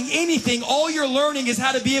learning anything. All you're learning is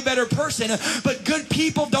how to be a better person. But good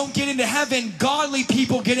people don't get into heaven. Godly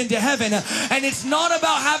people get into heaven. And it's not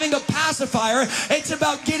about having a pacifier. It's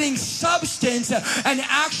about getting substance and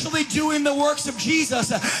actually doing the works of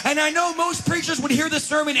Jesus. And I know most preachers would hear this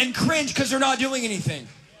sermon and cringe because they're not doing anything.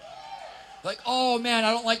 Like, oh man,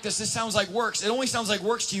 I don't like this. This sounds like works. It only sounds like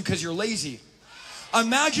works to you because you're lazy.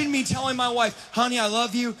 Imagine me telling my wife, honey, I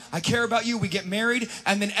love you, I care about you, we get married,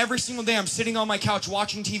 and then every single day I'm sitting on my couch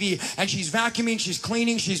watching TV, and she's vacuuming, she's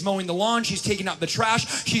cleaning, she's mowing the lawn, she's taking out the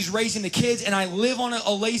trash, she's raising the kids, and I live on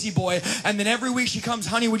a lazy boy, and then every week she comes,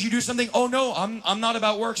 honey, would you do something? Oh no, I'm not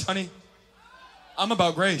about works, honey. I'm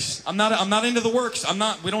about grace. I'm not into the works.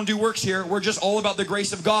 We don't do works here. We're just all about the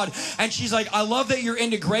grace of God. And she's like, I love that you're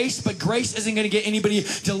into grace, but grace isn't going to get anybody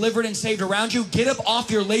delivered and saved around you. Get up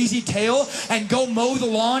off your lazy tail and go mow the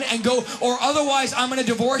lawn and go, or otherwise I'm going to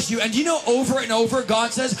divorce you. And you know, over and over,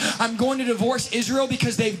 God says, I'm going to divorce Israel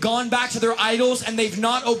because they've gone back to their idols and they've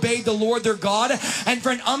not obeyed the Lord their God. And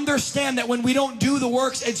friend, understand that when we don't do the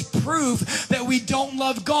works, it's proof that we don't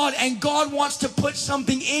love God. And God wants to put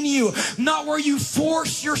something in you, not where you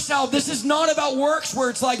force yourself. This is not about works where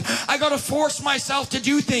it's like, I got to force myself to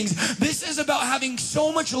do things. This is about having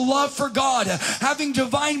so much love for God, having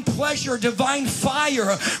divine pleasure, divine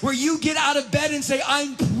fire, where you get out of bed and say,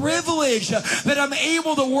 I'm privileged that I'm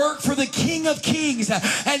able to work for the King of Kings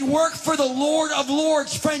and work for the Lord of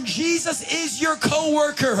Lords. Friend, Jesus is your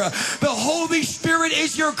co-worker. The Holy Spirit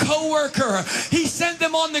is your co-worker. He sent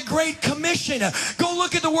them on the Great Commission. Go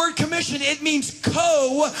look at the word commission. It means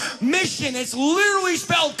co-mission. It's literally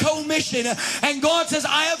spelled co-mission. And God says,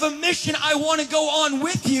 I have a mission I want to go on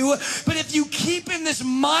with you. But if you keep in this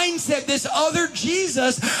mindset, this other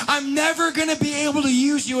Jesus, I'm never going to be able to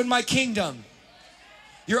use you in my kingdom.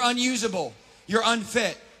 You're unusable. You're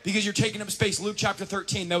unfit. Because you're taking up space. Luke chapter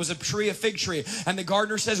 13, there was a tree, a fig tree, and the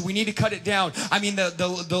gardener says, we need to cut it down. I mean,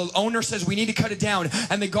 the owner says, we need to cut it down.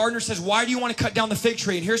 And the gardener says, why do you want to cut down the fig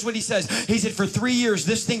tree? And here's what he says. He said, for 3 years,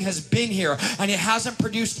 this thing has been here, and it hasn't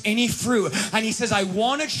produced any fruit. And he says, I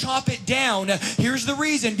want to chop it down. Here's the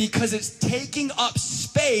reason, because it's taking up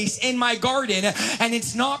space in my garden, and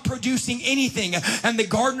it's not producing anything. And the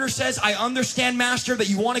gardener says, I understand, master, that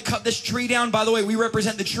you want to cut this tree down. By the way, we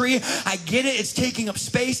represent the tree. I get it. It's taking up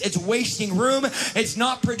space. It's wasting room. It's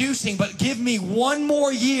not producing, but give me one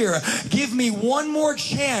more year. Give me one more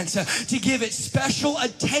chance to give it special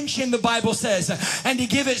attention, the Bible says, and to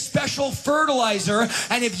give it special fertilizer.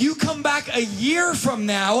 And if you come back a year from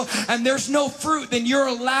now and there's no fruit, then you're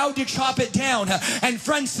allowed to chop it down. And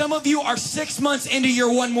friends, some of you are 6 months into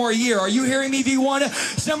your one more year. Are you hearing me, V1?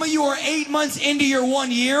 Some of you are 8 months into your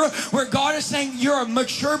 1 year, where God is saying, you're a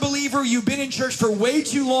mature believer. You've been in church for way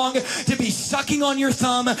too long to be sucking on your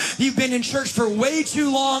thumb. You've been in church for way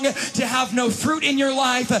too long to have no fruit in your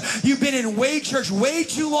life. You've been in church way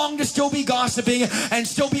too long to still be gossiping and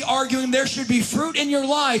still be arguing. There should be fruit in your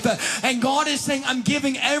life. And God is saying, I'm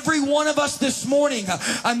giving every one of us this morning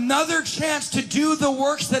another chance to do the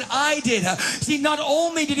works that I did. See, not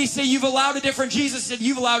only did he say you've allowed a different Jesus, he said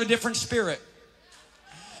you've allowed a different spirit.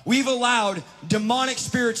 We've allowed demonic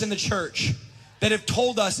spirits in the church that have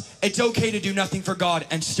told us it's okay to do nothing for God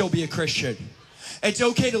and still be a Christian. It's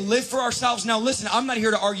okay to live for ourselves. Now listen, I'm not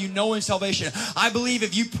here to argue knowing salvation. I believe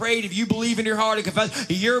if you prayed, if you believe in your heart and confess,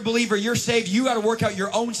 you're a believer, you're saved, you got to work out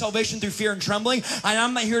your own salvation through fear and trembling. And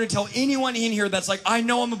I'm not here to tell anyone in here that's like, I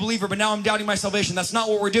know I'm a believer, but now I'm doubting my salvation. That's not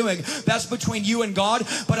what we're doing. That's between you and God.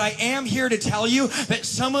 But I am here to tell you that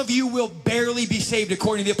some of you will barely be saved,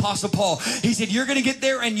 according to the Apostle Paul. He said, you're going to get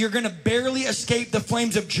there and you're going to barely escape the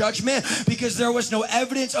flames of judgment because there was no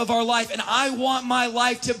evidence of our life. And I want my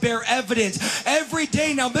life to bear evidence every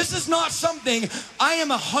day. Now, this is not something, I am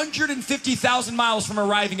 150,000 miles from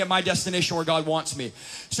arriving at my destination where God wants me.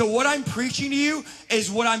 So what I'm preaching to you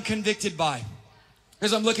is what I'm convicted by.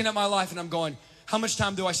 Because I'm looking at my life and I'm going, how much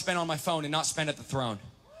time do I spend on my phone and not spend at the throne?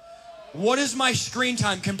 What is my screen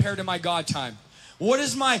time compared to my God time? What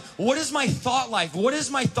is my thought life? What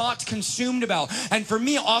is my thoughts consumed about? And for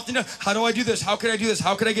me, often, how do I do this? How can I do this?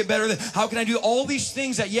 How can I get better? How can I do all these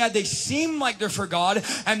things that, yeah, they seem like they're for God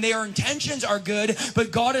and their intentions are good,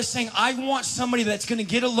 but God is saying, I want somebody that's going to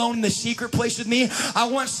get alone in the secret place with me. I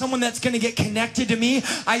want someone that's going to get connected to me.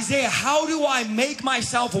 Isaiah, how do I make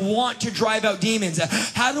myself want to drive out demons?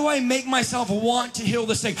 How do I make myself want to heal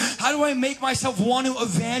the sick? How do I make myself want to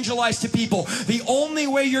evangelize to people? The only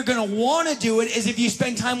way you're going to want to do it is if you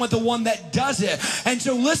spend time with the one that does it. And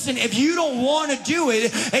so listen, if you don't want to do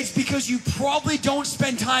it, it's because you probably don't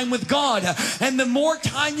spend time with God. And the more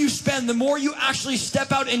time you spend, the more you actually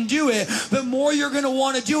step out and do it, the more you're going to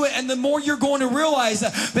want to do it, and the more you're going to realize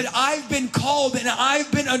that I've been called and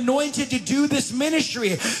I've been anointed to do this ministry.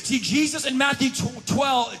 See, Jesus in Matthew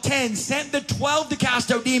 12:10 sent the 12 to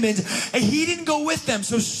cast out demons, and he didn't go with them.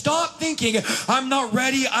 So stop thinking, I'm not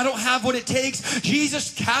ready, I don't have what it takes.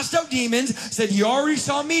 Jesus cast out demons, said, You already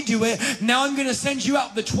saw me do it. Now I'm going to send you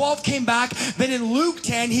out. The 12 came back. Then in Luke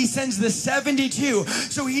 10, he sends the 72.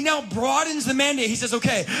 So he now broadens the mandate. He says,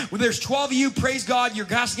 okay, well, there's 12 of you. Praise God. You're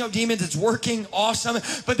casting out demons. It's working. Awesome.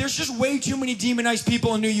 But there's just way too many demonized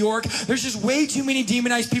people in New York. There's just way too many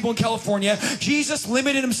demonized people in California. Jesus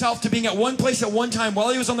limited himself to being at one place at one time while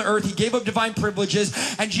he was on the earth. He gave up divine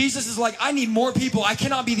privileges. And Jesus is like, I need more people. I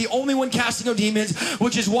cannot be the only one casting out demons,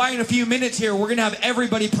 which is why in a few minutes here, we're going to have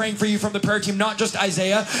everybody praying for you from the prayer team, not just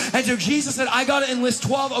Isaiah. And so Jesus said, I got to enlist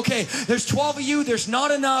 12. Okay, there's 12 of you. There's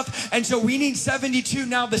not enough. And so we need 72.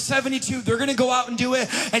 Now the 72, they're going to go out and do it.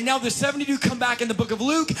 And now the 72 come back in the book of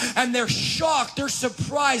Luke, and they're shocked. They're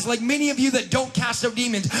surprised. Like many of you that don't cast out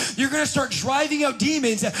demons, you're going to start driving out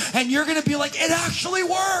demons, and you're going to be like, it actually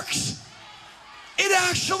works. It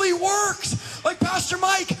actually works. Like, Pastor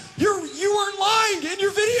Mike, you weren't lying in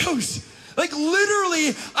your videos. Like,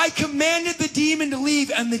 literally, I commanded the demon to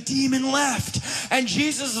leave, and the demon left. And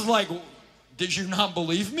Jesus is like, did you not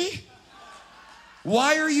believe me?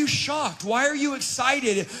 Why are you shocked? Why are you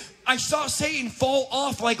excited? I saw Satan fall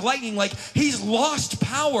off like lightning. Like, he's lost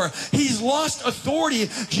power. He's lost authority.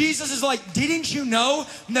 Jesus is like, didn't you know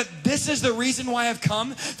that this is the reason why I've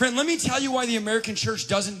come? Friend, let me tell you why the American church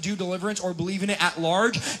doesn't do deliverance or believe in it at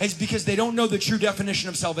large. It's because they don't know the true definition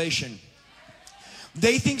of salvation.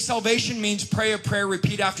 They think salvation means pray a prayer,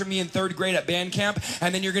 repeat after me in 3rd grade at band camp,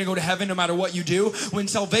 and then you're going to go to heaven no matter what you do. When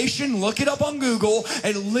salvation, look it up on Google,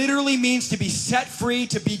 it literally means to be set free,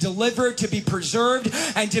 to be delivered, to be preserved,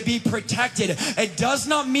 and to be protected. It does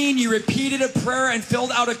not mean you repeated a prayer and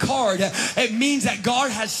filled out a card. It means that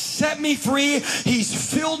God has set me free.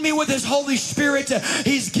 He's filled me with His Holy Spirit.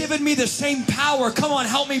 He's given me the same power. Come on,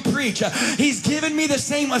 help me preach. He's given me the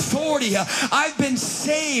same authority. I've been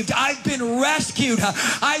saved. I've been rescued.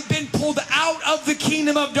 I've been pulled out of the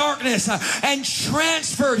kingdom of darkness and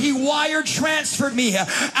transferred. He wire transferred me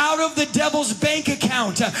out of the devil's bank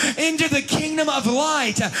account into the kingdom of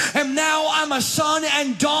light. And now I'm a son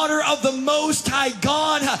and daughter of the Most High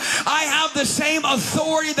God. I have the same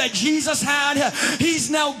authority that Jesus had.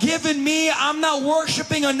 He's now given me. I'm not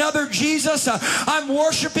worshiping another Jesus. I'm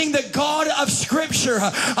worshiping the God of Scripture.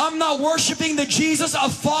 I'm not worshiping the Jesus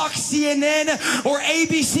of Fox, CNN, or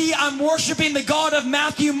ABC. I'm worshiping the God of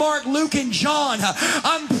Matthew, Mark, Luke, and John.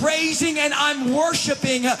 I'm praising and I'm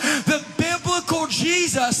worshiping the biblical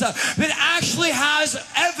Jesus that actually has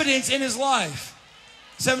evidence in his life.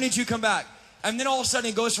 72 come back. And then all of a sudden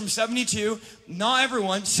it goes from 72, not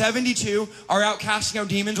everyone, 72 are out casting out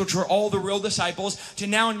demons, which were all the real disciples, to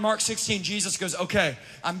now in Mark 16, Jesus goes, okay,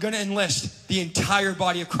 I'm going to enlist the entire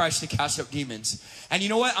body of Christ to cast out demons. And you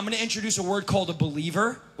know what? I'm going to introduce a word called a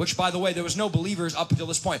believer, which, by the way, there was no believers up until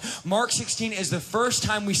this point. Mark 16 is the first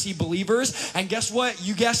time we see believers. And guess what?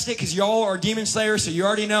 You guessed it, because y'all are demon slayers, so you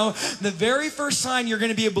already know. The very first sign you're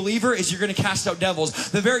going to be a believer is you're going to cast out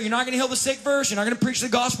devils. You're not going to heal the sick first. You're not going to preach the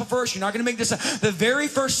gospel first. You're not going to make this. The very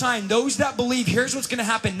first sign, those that believe, here's what's going to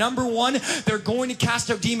happen. Number one, they're going to cast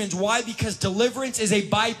out demons. Why? Because deliverance is a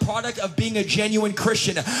byproduct of being a genuine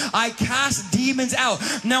Christian. I cast demons out.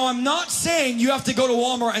 Now, I'm not saying you have to go to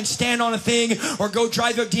Walmart and stand on a thing or go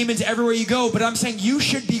drive out demons everywhere you go, but I'm saying you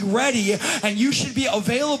should be ready and you should be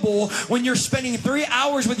available when you're spending 3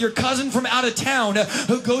 hours with your cousin from out of town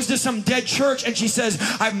who goes to some dead church and she says,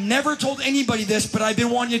 I've never told anybody this, but I've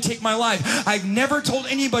been wanting to take my life. I've never told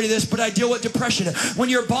anybody this, but I deal with depression. When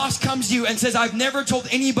your boss comes to you and says, I've never told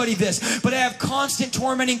anybody this, but I have constant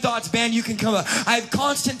tormenting thoughts, man, you can come up. I have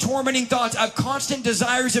constant tormenting thoughts. I have constant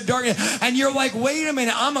desires of darkness. And you're like, wait a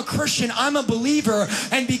minute, I'm a Christian. I'm a believer.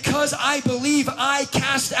 And because I believe, I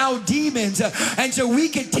cast out demons. And so we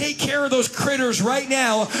could take care of those critters right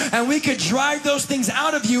now, and we could drive those things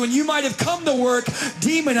out of you. And you might have come to work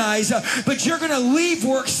demonized, but you're going to leave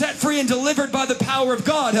work set free and delivered by the power of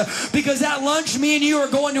God. Because at lunch, me and you are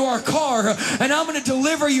going to our car, and I'm going to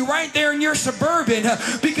deliver you right there in your Suburban,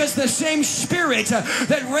 because the same Spirit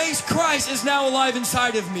that raised Christ is now alive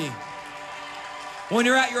inside of me. When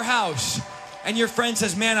you're at your house and your friend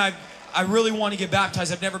says, man, I really want to get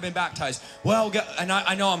baptized. I've never been baptized. Well, and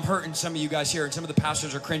I know I'm hurting some of you guys here, and some of the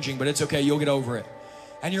pastors are cringing, but it's okay. You'll get over it.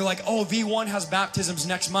 And you're like, oh, V1 has baptisms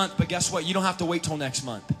next month, but guess what? You don't have to wait till next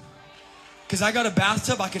month. Because I got a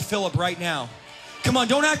bathtub I could fill up right now. Come on,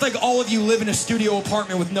 don't act like all of you live in a studio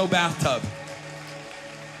apartment with no bathtub.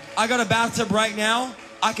 I got a bathtub right now.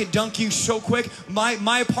 I could dunk you so quick.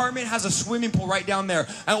 My apartment has a swimming pool right down there.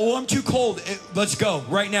 And, oh, I'm too cold. Let's go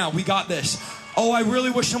right now. We got this. Oh, I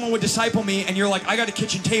really wish someone would disciple me. And you're like, I got a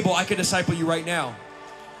kitchen table. I could disciple you right now.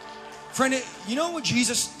 Friend, you know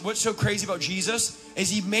what's so crazy about Jesus is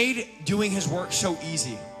he made doing his work so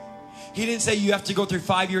easy. He didn't say you have to go through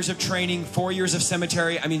 5 years of training, 4 years of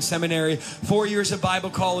seminary, 4 years of Bible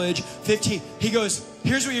college, 15. He goes,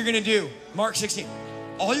 here's what you're going to do. Mark 16.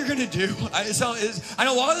 All you're going to do, I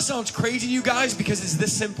know a lot of this sounds crazy to you guys because it's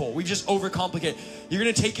this simple. We just overcomplicate. You're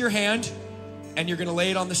going to take your hand and you're going to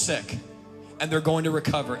lay it on the sick and they're going to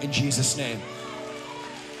recover in Jesus' name.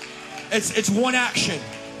 It's one action.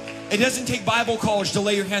 It doesn't take Bible college to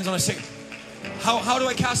lay your hands on a sick. How do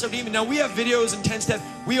I cast out demons? Now we have videos and 10 steps.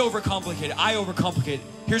 We overcomplicate it. I overcomplicate it.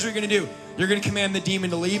 Here's what you're going to do. You're going to command the demon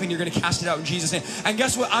to leave and you're going to cast it out in Jesus' name. And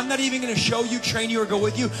guess what? I'm not even going to show you, train you, or go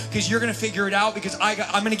with you because you're going to figure it out because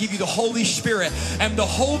I'm going to give you the Holy Spirit. And the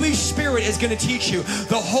Holy Spirit is going to teach you.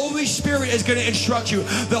 The Holy Spirit is going to instruct you.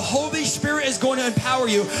 The Holy Spirit is going to empower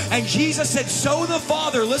you. And Jesus said, so the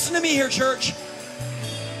Father, listen to me here, church.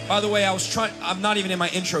 By the way, I'm not even in my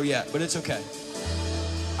intro yet, but it's okay.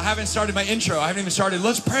 I haven't started my intro. I haven't even started,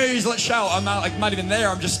 let's praise, let's shout. I'm not even there.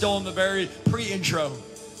 I'm just still in the very pre-intro.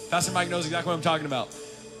 Pastor Mike knows exactly what I'm talking about.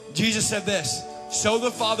 Jesus said this, so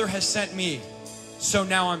the Father has sent me, so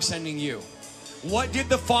now I'm sending you. What did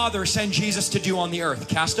the Father send Jesus to do on the earth?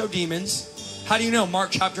 Cast out demons. How do you know? Mark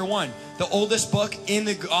chapter 1. The oldest book in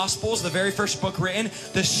the Gospels, the very first book written,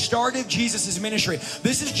 the start of Jesus' ministry.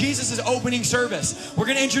 This is Jesus' opening service. We're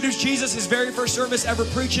going to introduce Jesus, his very first service ever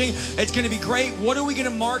preaching. It's going to be great. What are we going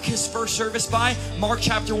to mark his first service by? Mark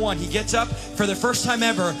chapter 1. He gets up for the first time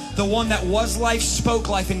ever. The one that was life, spoke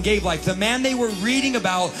life, and gave life. The man they were reading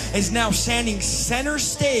about is now standing center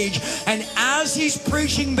stage. And as he's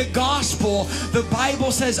preaching the gospel, the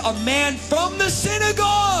Bible says a man from the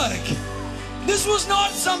synagogue. This was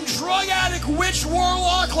not some drug addict, witch,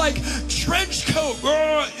 warlock, like trench coat.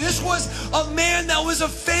 This was a man that was a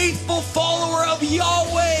faithful follower of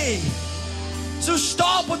Yahweh. So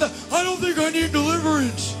stop with the, I don't think I need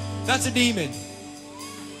deliverance. That's a demon.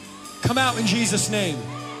 Come out in Jesus' name.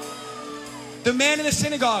 The man in the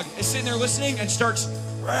synagogue is sitting there listening and starts.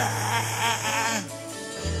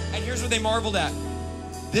 And here's what they marveled at.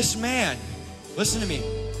 This man, listen to me.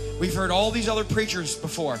 We've heard all these other preachers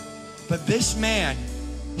before. But this man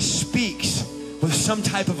speaks with some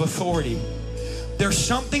type of authority. There's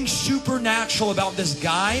something supernatural about this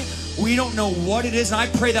guy. We don't know what it is. And I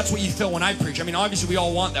pray that's what you feel when I preach. I mean, obviously we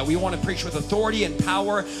all want that. We want to preach with authority and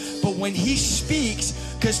power. But when he speaks,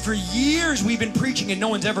 because for years we've been preaching and no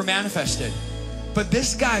one's ever manifested. But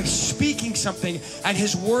this guy's speaking something and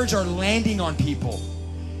his words are landing on people.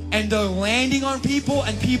 And they're landing on people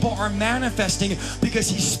and people are manifesting because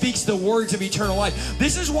he speaks the words of eternal life.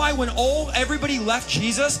 This is why when everybody left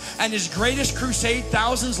Jesus and his greatest crusade,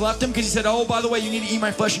 thousands left him because he said, oh, by the way, you need to eat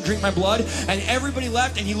my flesh and drink my blood. And everybody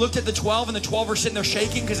left and he looked at the 12 and the 12 were sitting there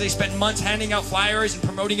shaking because they spent months handing out flyers and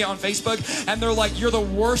promoting it on Facebook. And they're like, you're the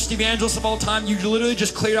worst evangelist of all time. You literally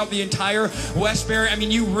just cleared out the entire Westbury. I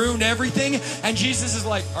mean, you ruined everything. And Jesus is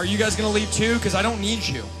like, are you guys going to leave too? Because I don't need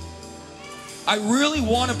you. I really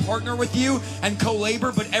want to partner with you and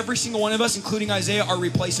co-labor, but every single one of us, including Isaiah, are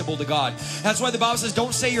replaceable to God. That's why the Bible says,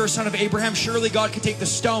 don't say you're a son of Abraham. Surely God could take the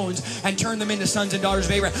stones and turn them into sons and daughters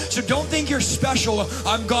of Abraham. So don't think you're special.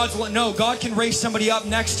 I'm God's. No, God can raise somebody up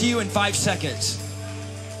next to you in 5 seconds.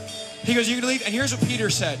 He goes, you're going to leave? And here's what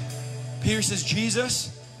Peter said. Peter says,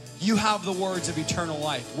 Jesus, you have the words of eternal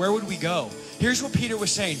life. Where would we go? Here's what Peter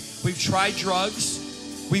was saying. We've tried drugs.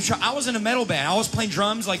 I was in a metal band. I was playing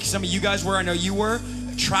drums like some of you guys were. I know you were.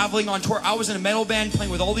 Traveling on tour. I was in a metal band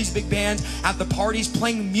playing with all these big bands at the parties,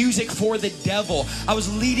 playing music for the devil. I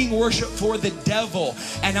was leading worship for the devil.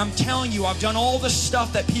 And I'm telling you, I've done all the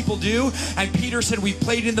stuff that people do. And Peter said, we've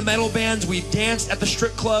played in the metal bands, we've danced at the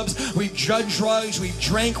strip clubs, we've done drugs, we've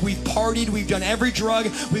drank, we've partied, we've done every drug,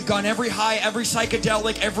 we've gone every high, every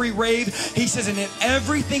psychedelic, every rave. He says, and in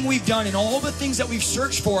everything we've done and all the things that we've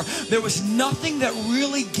searched for, there was nothing that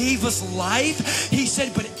really gave us life. He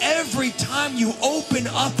said, but every time you open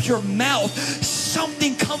up your mouth,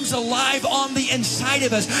 something comes alive on the inside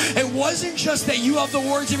of us. It wasn't just that you have the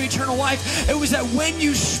words of eternal life. It was that when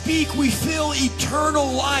you speak, we feel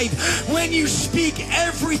eternal life. When you speak,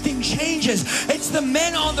 everything changes. It's the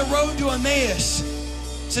men on the road to Emmaus.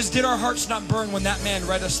 It says, did our hearts not burn when that man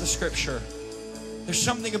read us the scripture? There's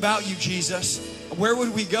something about you, Jesus. Where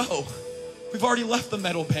would we go? We've already left the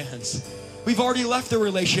metal bands. We've already left the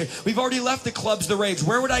relationship. We've already left the clubs, the raves.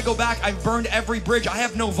 Where would I go back? I've burned every bridge. I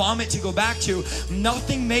have no vomit to go back to.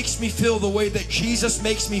 Nothing makes me feel the way that Jesus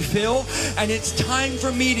makes me feel. And it's time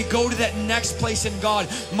for me to go to that next place in God.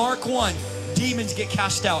 Mark 1, demons get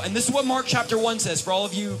cast out. And this is what Mark chapter 1 says for all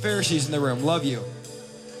of you Pharisees in the room. Love you.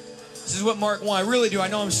 This is what Mark 1, I really do. I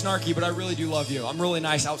know I'm snarky, but I really do love you. I'm really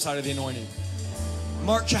nice outside of the anointing.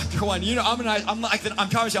 Mark chapter 1, you know, I'm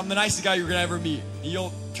promise you, I'm the nicest guy you're going to ever meet.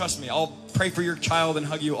 Trust me, I'll pray for your child and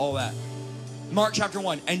hug you, all that. Mark chapter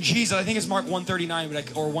 1. And Jesus, I think it's Mark 139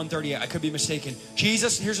 or 138. I could be mistaken.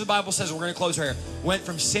 Jesus, here's what the Bible says. We're going to close right here. Went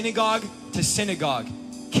from synagogue to synagogue,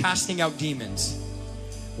 casting out demons.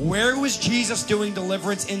 Where was Jesus doing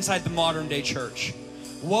deliverance inside the modern day church?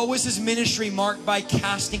 What was his ministry marked by?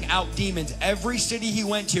 Casting out demons. Every city he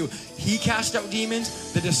went to, he cast out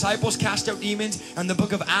demons. The disciples cast out demons. And the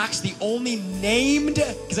book of Acts, the only named,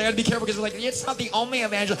 because I got to be careful because we're like, it's not the only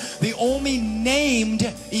evangelist. The only named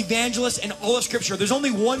evangelist in all of Scripture. There's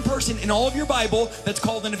only one person in all of your Bible that's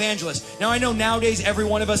called an evangelist. Now I know nowadays every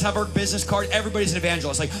one of us have our business card. Everybody's an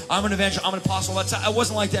evangelist. Like, I'm an evangelist, I'm an apostle. It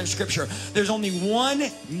wasn't like that in Scripture. There's only one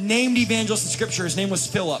named evangelist in Scripture. His name was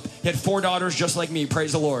Philip. He had 4 daughters just like me.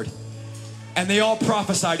 Praise the Lord. And they all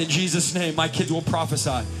prophesied in Jesus' name. My kids will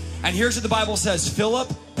prophesy. And here's what the Bible says.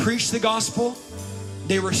 Philip preached the gospel.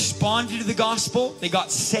 They responded to the gospel. They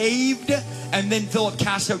got saved. And then Philip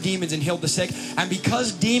cast out demons and healed the sick. And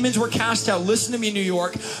because demons were cast out, listen to me, New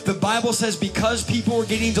York, the Bible says because people were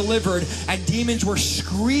getting delivered and demons were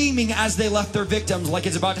screaming as they left their victims, like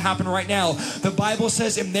it's about to happen right now, the Bible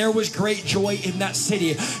says, and there was great joy in that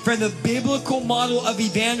city. Friend, the biblical model of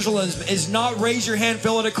evangelism is not raise your hand,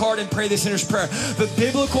 fill out a card, and pray the sinner's prayer. The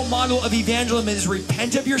biblical model of evangelism is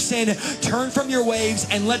repent of your sin, turn from your ways,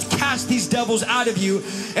 and let's cast these devils out of you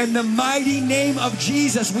in the mighty name of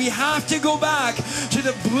Jesus. We have to go back to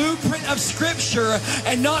the blueprint of Scripture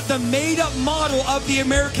and not the made-up model of the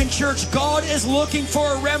American church. God is looking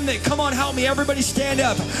for a remnant. Come on, help me. Everybody stand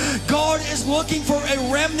up. God is looking for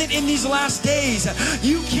a remnant in these last days.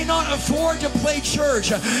 You cannot afford to play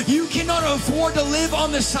church. You cannot afford to live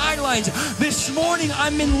on the sidelines. This morning,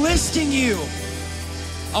 I'm enlisting you.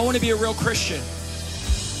 I want to be a real Christian.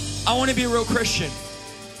 I want to be a real Christian.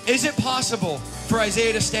 Is it possible for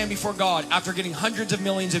Isaiah to stand before God after getting hundreds of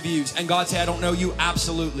millions of views and God say, I don't know you?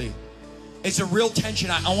 Absolutely. It's a real tension.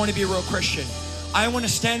 I want to be a real Christian. I want to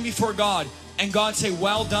stand before God and God say,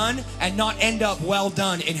 well done, and not end up well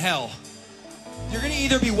done in hell. You're going to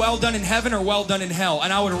either be well done in heaven or well done in hell.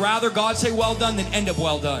 And I would rather God say well done than end up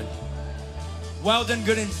well done. Well done,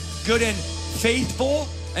 good and faithful.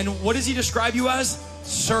 And what does he describe you as?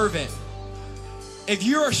 Servant. If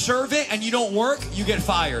you're a servant and you don't work, you get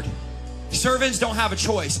fired. Servants don't have a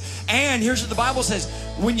choice. And here's what the Bible says.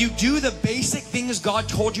 When you do the basic things God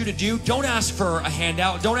told you to do, don't ask for a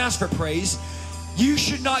handout. Don't ask for praise. You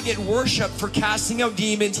should not get worship for casting out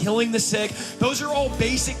demons, healing the sick. Those are all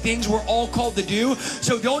basic things we're all called to do.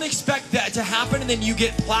 So don't expect that to happen and then you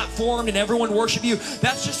get platformed and everyone worship you.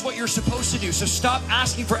 That's just what you're supposed to do. So stop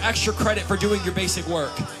asking for extra credit for doing your basic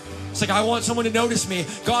work. It's like, I want someone to notice me.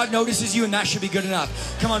 God notices you and that should be good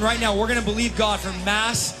enough. Come on, right now, we're going to believe God for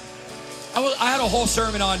mass. I had a whole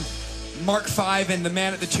sermon on Mark 5 and the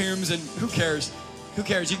man at the tombs, and who cares? Who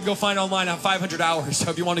cares? You can go find it online on 500 hours. So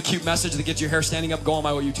if you want a cute message that gets your hair standing up, go on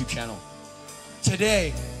my YouTube channel.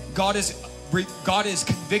 Today, God is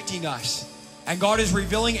convicting us. And God is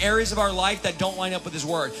revealing areas of our life that don't line up with His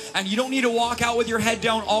Word. And you don't need to walk out with your head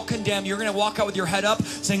down, all condemned. You're going to walk out with your head up,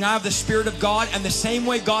 saying, I have the Spirit of God. And the same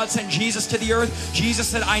way God sent Jesus to the earth, Jesus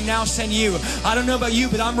said, I now send you. I don't know about you,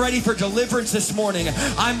 but I'm ready for deliverance this morning.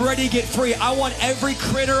 I'm ready to get free. I want every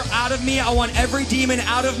critter out of me. I want every demon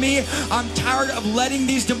out of me. I'm tired of letting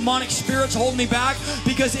these demonic spirits hold me back,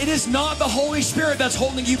 because it is not the Holy Spirit that's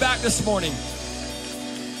holding you back this morning.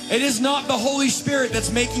 It is not the Holy Spirit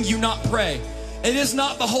that's making you not pray. It is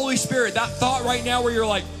not the Holy Spirit. That thought right now where you're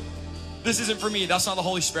like, this isn't for me, that's not the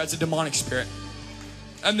Holy Spirit. It's a demonic spirit.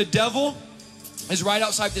 And the devil is right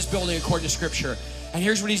outside this building according to Scripture. And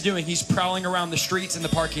here's what he's doing. He's prowling around the streets and the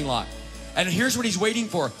parking lot. And here's what he's waiting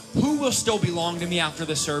for. Who will still belong to me after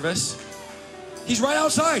this service? He's right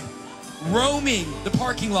outside, roaming the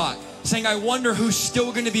parking lot, saying, I wonder who's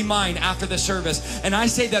still going to be mine after the service. And I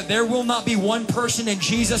say that there will not be one person in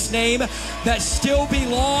Jesus' name that still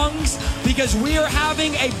belongs, because we are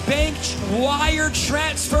having a bank wire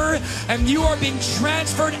transfer, and you are being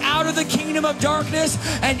transferred out of the kingdom of darkness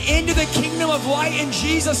and into the kingdom of light in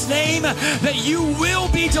Jesus' name, that you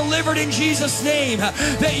will be delivered in Jesus' name,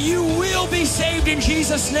 that you will be saved in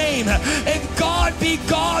Jesus' name. If God be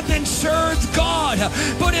God, then serve God.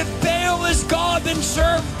 But if Baal is God, then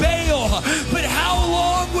serve Baal. But how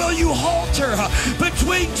long will you halter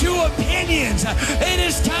between two opinions? It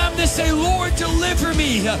is time to say, Lord, deliver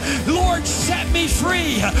me. Lord, set me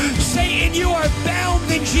free. Satan, you are bound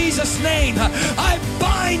in Jesus' name. I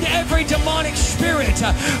bind every demonic spirit.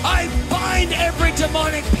 I bind every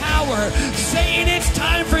demonic power. Satan, it's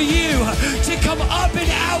time for you to come up and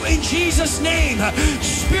out in Jesus' name.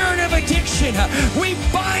 Spirit of addiction, we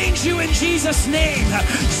bind you in Jesus' name.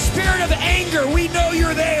 Spirit of anger, here. We know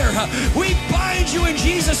you're there. We bind you in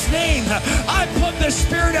Jesus' name. I put the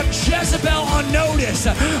spirit of Jezebel on notice.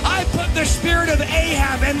 I put the spirit of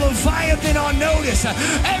Ahab and Leviathan on notice.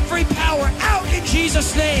 Every power out in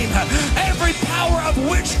Jesus' name. Every power of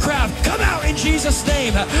witchcraft, come out in Jesus'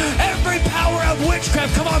 name. Every power of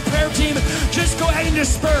witchcraft, come on, prayer team, just go ahead and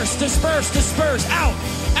disperse, disperse, disperse. Out,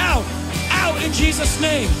 out, out in Jesus'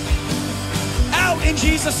 name. Out in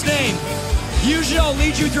Jesus' name. Usually I'll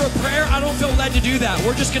lead you through a prayer. I don't feel led to do that.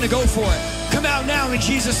 We're just going to go for it. Come out now in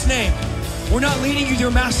Jesus' name. We're not leading you through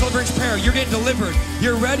a mass deliverance prayer. You're getting delivered.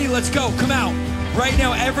 You're ready? Let's go. Come out. Right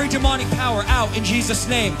now, every demonic power out in Jesus'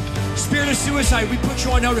 name. Spirit of suicide, we put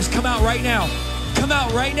you on notice. Come out right now. Come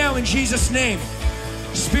out right now in Jesus' name.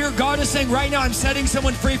 Spirit, God is saying right now, I'm setting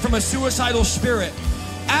someone free from a suicidal spirit.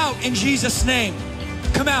 Out in Jesus' name.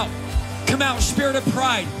 Come out. Come out, spirit of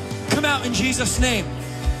pride. Come out in Jesus' name.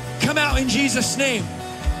 Come out in Jesus' name.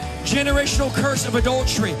 Generational curse of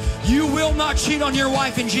adultery. You will not cheat on your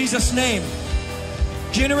wife in Jesus' name.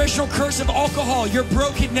 Generational curse of alcohol. You're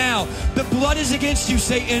broken now. The blood is against you,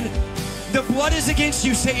 Satan. The blood is against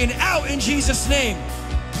you, Satan. Out in Jesus' name.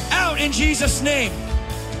 Out in Jesus' name.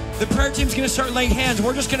 The prayer team's going to start laying hands.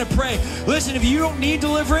 We're just going to pray. Listen, if you don't need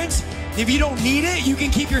deliverance, if you don't need it, you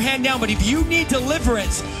can keep your hand down. But if you need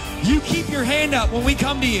deliverance, you keep your hand up when we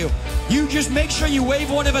come to you. You just make sure you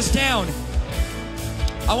wave one of us down.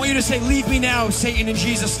 I want you to say, leave me now, Satan, in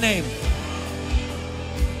Jesus' name.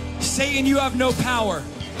 Satan, you have no power.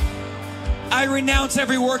 I renounce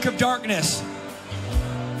every work of darkness.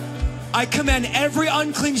 I command every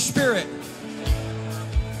unclean spirit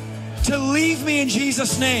to leave me in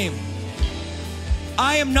Jesus' name.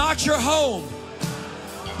 I am not your home.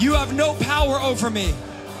 You have no power over me.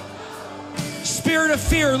 Spirit of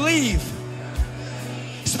fear, leave.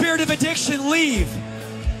 Spirit of addiction, leave.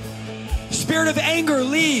 Spirit of anger,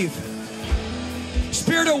 leave.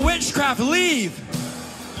 Spirit of witchcraft, leave.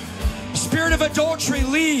 Spirit of adultery,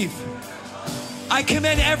 leave. I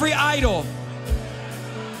command every idol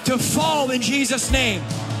to fall in Jesus' name.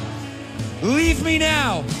 Leave me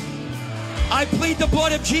now. I plead the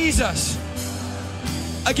blood of Jesus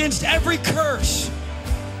against every curse,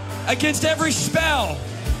 against every spell,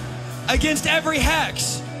 against every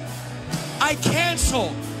hex. I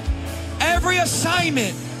cancel every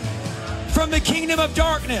assignment from the kingdom of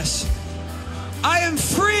darkness. I am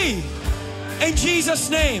free in Jesus'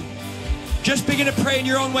 name. Just begin to pray in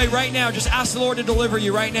your own way right now. Just ask the Lord to deliver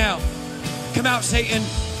you right now. Come out, Satan.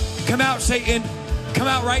 Come out, Satan. Come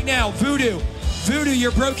out right now. Voodoo. Voodoo,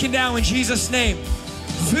 you're broken now in Jesus' name.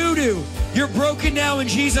 Voodoo, you're broken now in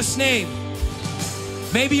Jesus' name.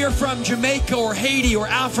 Maybe you're from Jamaica or Haiti or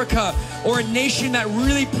Africa or a nation that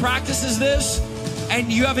really practices this,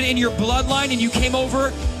 and you have it in your bloodline, and you came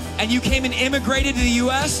over and you came and immigrated to the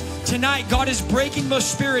U.S. Tonight, God is breaking those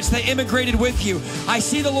spirits that immigrated with you. I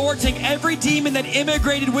see the Lord saying every demon that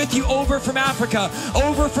immigrated with you over from Africa,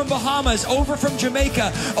 over from Bahamas, over from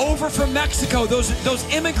Jamaica, over from Mexico,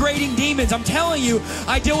 those immigrating demons. I'm telling you,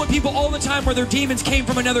 I deal with people all the time where their demons came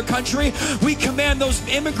from another country. We command those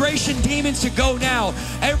immigration demons to go now.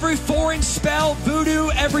 Every foreign spell,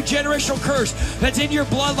 voodoo, every generational curse that's in your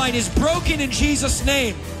bloodline is broken in Jesus'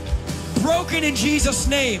 name. Broken in Jesus'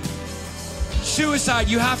 name. Suicide,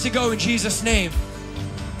 you have to go in Jesus' name.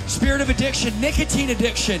 Spirit of addiction, nicotine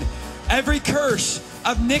addiction, every curse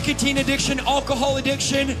of nicotine addiction, alcohol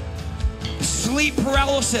addiction, sleep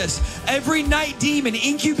paralysis, every night demon,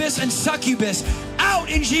 incubus and succubus,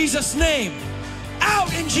 out in Jesus' name.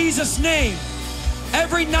 Out in Jesus' name.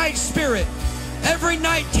 Every night spirit, every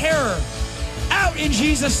night terror, out in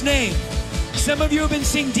Jesus' name. Some of you have been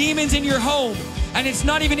seeing demons in your home, and it's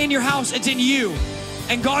not even in your house, it's in you.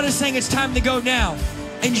 And God is saying it's time to go now,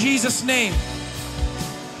 in Jesus' name.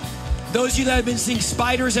 Those of you that have been seeing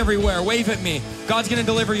spiders everywhere, wave at me. God's gonna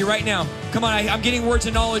deliver you right now. Come on, I'm getting words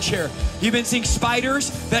of knowledge here. You've been seeing spiders,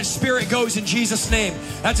 that spirit goes in Jesus' name.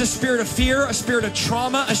 That's a spirit of fear, a spirit of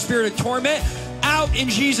trauma, a spirit of torment, out in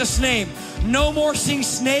Jesus' name. No more seeing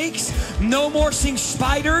snakes, no more seeing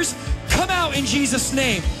spiders. Come out in Jesus'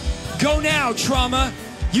 name. Go now, trauma.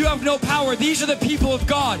 You have no power. These are the people of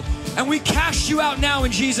God. And we cast you out now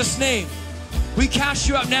in Jesus' name. We cast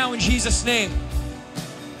you out now in Jesus' name.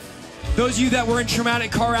 Those of you that were in traumatic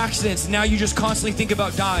car accidents, now you just constantly think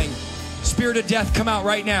about dying. Spirit of death, come out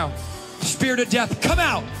right now. Spirit of death, come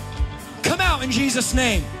out. Come out in Jesus'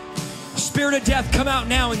 name. Spirit of death, come out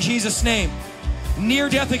now in Jesus' name.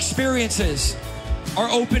 Near-death experiences are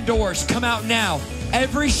open doors. Come out now.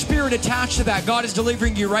 Every spirit attached to that, God is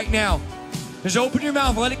delivering you right now. Just open your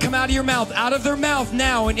mouth, let it come out of your mouth, out of their mouth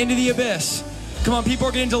now and into the abyss. Come on, people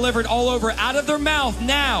are getting delivered all over. Out of their mouth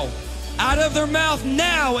now, Out of their mouth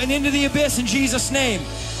now and into the abyss in Jesus' name.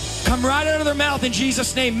 Come right out of their mouth in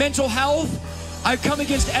Jesus' name. Mental health, I come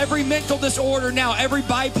against every mental disorder now. Every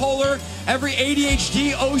bipolar, every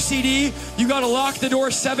ADHD, OCD. You got to lock the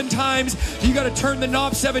door 7 times. You got to turn the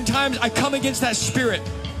knob 7 times. I come against that spirit.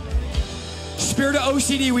 Spirit of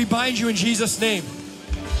OCD, we bind you in Jesus' name.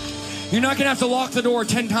 You're not going to have to lock the door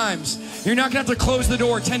 10 times. You're not going to have to close the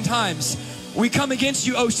door 10 times. We come against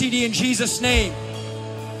you, OCD, in Jesus' name.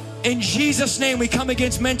 In Jesus' name, we come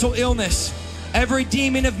against mental illness. Every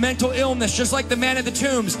demon of mental illness, just like the man at the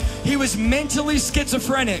tombs, he was mentally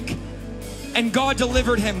schizophrenic, and God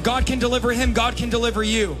delivered him. God can deliver him. God can deliver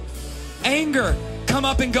you. Anger, come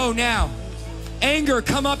up and go now. Anger,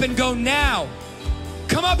 come up and go now.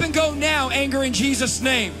 Come up and go now, anger, in Jesus'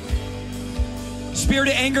 name. Spirit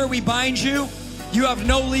of anger, we bind you. You have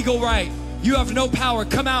no legal right. You have no power.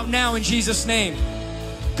 Come out now in Jesus' name.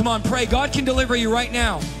 Come on, pray. God can deliver you right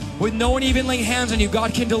now. With no one even laying hands on you,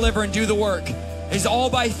 God can deliver and do the work. It's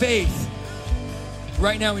all by faith.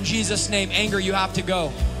 Right now in Jesus' name, anger, you have to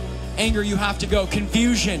go. Anger, you have to go.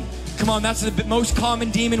 Confusion. Come on, that's the most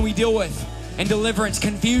common demon we deal with. And deliverance,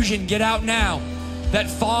 confusion, get out now. That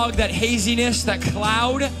fog, that haziness, that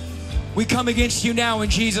cloud, we come against you now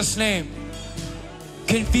in Jesus' name.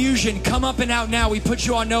 Confusion, come up and out now. We put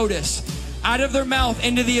you on notice. Out of their mouth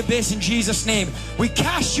into the abyss in Jesus' name. We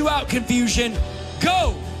cast you out, confusion.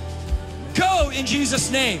 Go. Go in Jesus'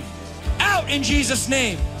 name. Out in Jesus'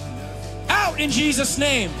 name. Out in Jesus'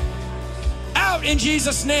 name. Out in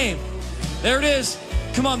Jesus' name. There it is.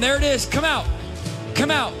 Come on, there it is. Come out.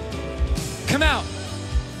 Come out. Come out.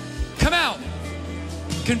 Come out.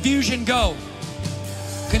 Confusion, go.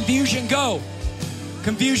 Confusion, go.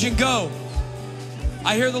 Confusion, go.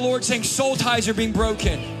 I hear the Lord saying soul ties are being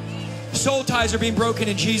broken. Soul ties are being broken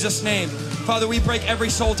in Jesus' name. Father, we break every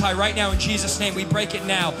soul tie right now in Jesus' name. We break it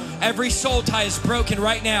now. Every soul tie is broken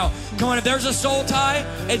right now. Come on, if there's a soul tie,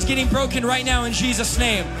 it's getting broken right now in Jesus'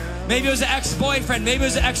 name. Maybe it was an ex-boyfriend, maybe it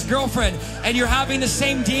was an ex-girlfriend, and you're having the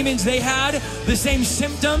same demons they had, the same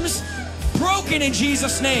symptoms. Broken in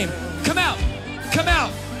Jesus' name. Come out. Come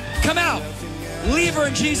out. Come out. Leave her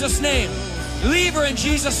in Jesus' name. Leave her in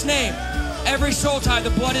Jesus' name. Every soul tie, the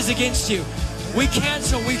blood is against you. We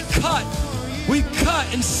cancel, we cut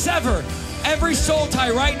and sever every soul tie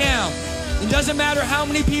right now. It doesn't matter how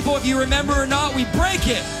many people, if you remember or not, we break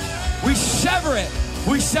it. We sever it.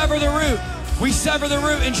 We sever the root. We sever the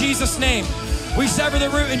root in Jesus' name. We sever the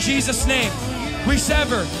root in Jesus' name. We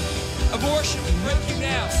sever. Abortion, we break you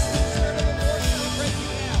now. Spirit of abortion, we break you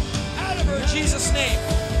now. Out of her in Jesus' name.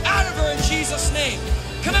 Out of her in Jesus' name.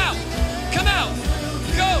 Come out. Come out.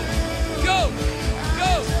 Go. Go.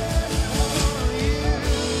 Go.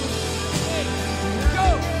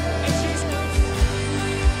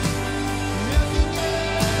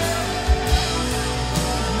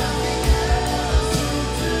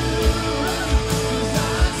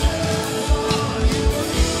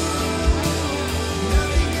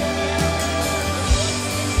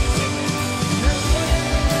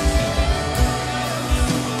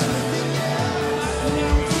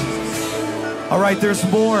 All right, there's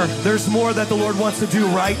more. There's more that the Lord wants to do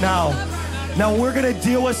right now. Now we're going to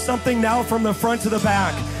deal with something now from the front to the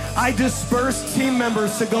back. I dispersed team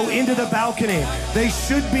members to go into the balcony. They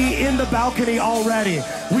should be in the balcony already.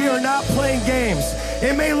 We are not playing games.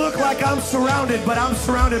 It may look like I'm surrounded, but I'm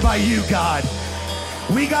surrounded by you, God.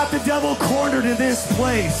 We got the devil cornered in this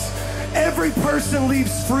place. Every person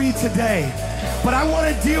leaves free today. But I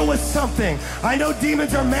want to deal with something. I know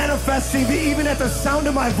demons are manifesting even at the sound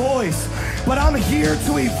of my voice. But I'm here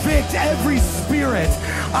to evict every spirit.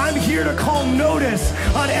 I'm here to call notice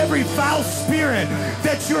on every foul spirit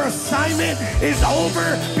that your assignment is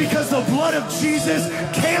over because the blood of Jesus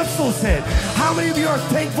cancels it. How many of you are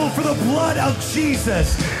thankful for the blood of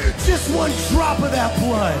Jesus? Just one drop of that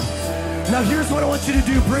blood. Now here's what I want you to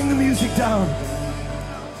do. Bring the music down.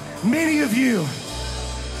 Many of you,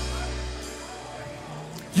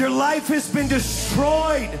 your life has been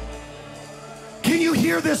destroyed. Can you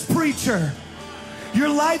hear this, preacher? Your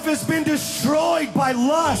life has been destroyed by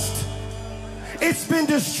lust. It's been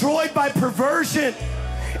destroyed by perversion.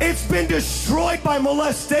 It's been destroyed by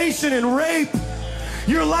molestation and rape.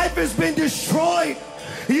 Your life has been destroyed.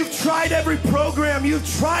 You've tried every program. You've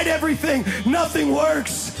tried everything. Nothing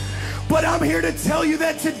works. But I'm here to tell you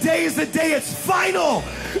that today is the day it's final,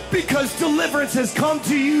 because deliverance has come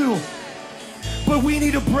to you. But we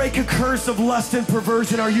need to break a curse of lust and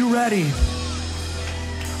perversion. Are you ready?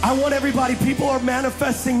 I want everybody, people are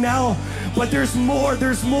manifesting now but there's more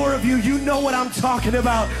of you. You know what I'm talking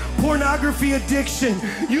about. Pornography addiction,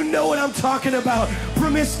 you know what I'm talking about.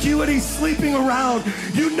 Promiscuity, sleeping around,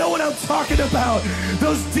 you know what I'm talking about.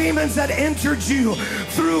 Those demons that entered you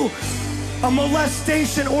through a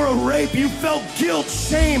molestation or a rape, you felt guilt,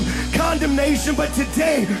 shame, condemnation, but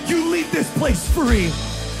today you leave this place free.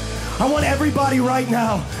 I want everybody right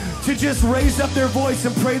now to just raise up their voice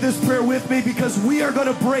and pray this prayer with me, because we are going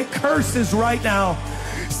to break curses right now.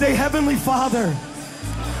 Say, Heavenly Father,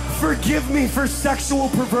 forgive me for sexual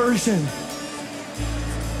perversion.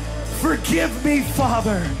 Forgive me,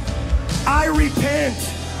 Father. I repent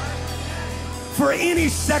for any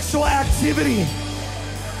sexual activity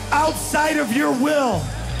outside of your will.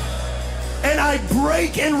 And I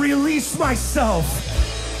break and release myself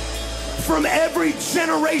from every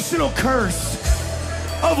generational curse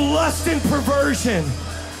of lust and perversion.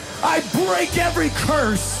 I break every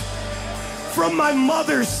curse from my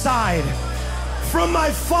mother's side, from my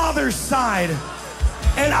father's side,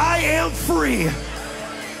 and I am free.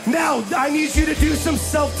 Now, I need you to do some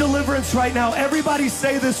self-deliverance right now. Everybody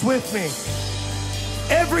say this with me.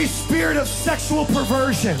 Every spirit of sexual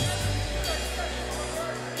perversion,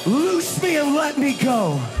 loose me and let me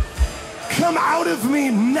go. Come out of me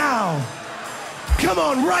now. Come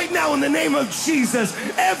on, right now in the name of Jesus.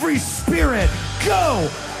 Every spirit, go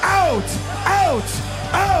out, out,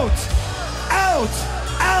 out, out,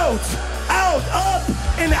 out, out, up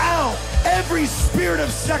and out. Every spirit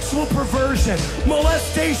of sexual perversion,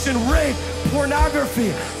 molestation, rape,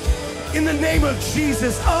 pornography, in the name of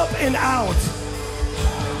Jesus, up and out.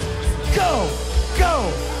 Go,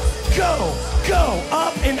 go, go, go,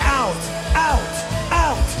 up and out, out,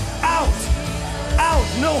 out, out,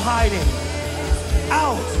 out, no hiding,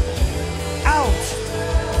 out, out,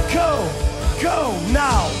 go, go,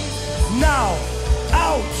 now, now,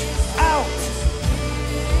 out, out,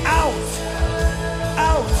 out,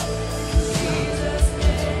 out.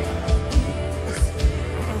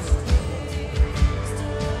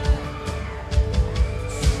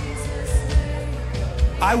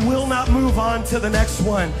 I will not move on to the next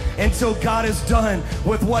one until God is done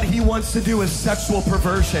with what he wants to do with sexual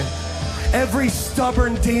perversion. Every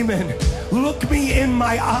stubborn demon, look me in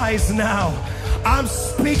my eyes now. I'm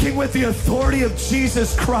speaking with the authority of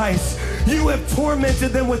Jesus Christ. You have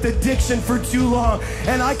tormented them with addiction for too long,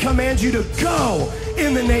 and I command you to go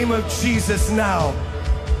in the name of Jesus now.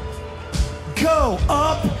 Go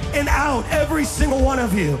up and out, every single one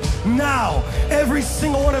of you. Now, every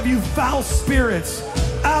single one of you foul spirits,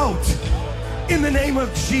 out in the name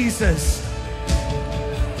of Jesus.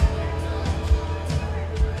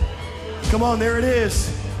 Come on, there it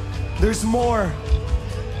is. There's more.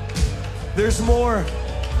 There's more.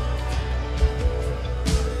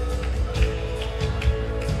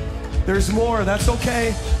 There's more. That's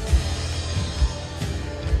okay.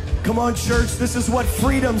 Come on, church. This is what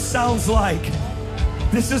freedom sounds like.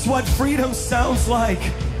 This is what freedom sounds like.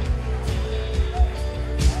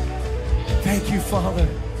 Thank you, Father.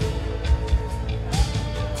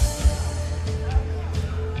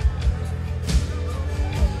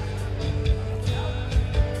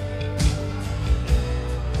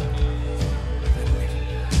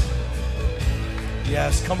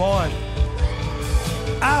 Yes, come on.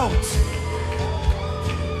 Out.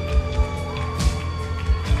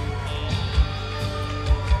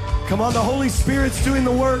 Come on, the Holy Spirit's doing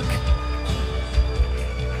the work.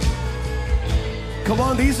 Come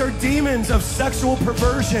on, these are demons of sexual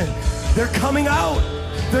perversion. They're coming out.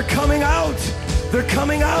 They're coming out. They're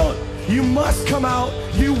coming out. You must come out.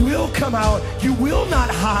 You will come out. You will not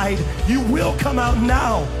hide. You will come out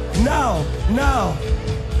now. Now. Now.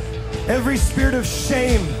 Every spirit of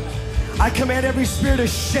shame, I command every spirit of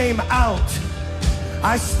shame out.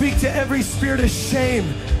 I speak to every spirit of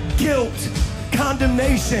shame, guilt,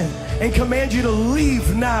 condemnation, and command you to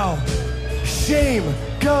leave now. Shame,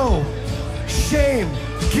 go. Shame,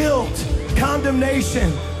 guilt,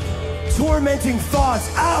 condemnation, tormenting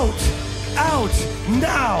thoughts, out, out,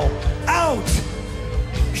 now, out.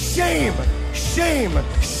 Shame, shame,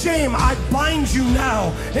 shame, I bind you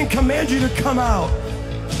now and command you to come out.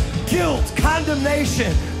 Guilt,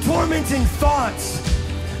 condemnation, tormenting thoughts,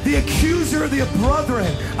 the accuser of the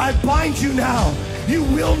brethren, I bind you now. You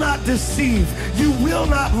will not deceive. You will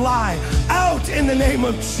not lie. Out in the name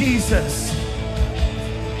of Jesus.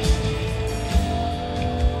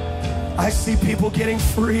 I see people getting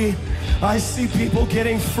free. I see people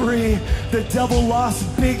getting free. The devil lost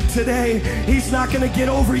big today. He's not going to get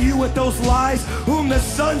over you with those lies. Whom the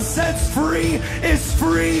Son sets free is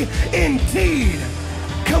free indeed.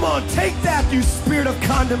 Come on, take that, you spirit of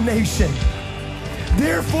condemnation.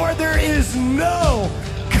 Therefore, there is no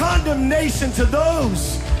condemnation to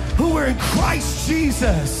those who are in Christ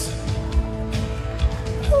Jesus.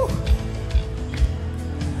 Whew.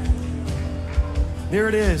 There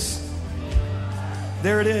it is.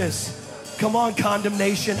 There it is. Come on,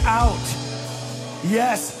 condemnation, out.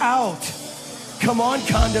 Yes, out. Come on,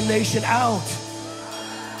 condemnation, out.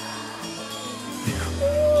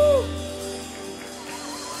 Woo.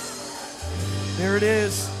 There it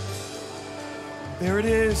is. There it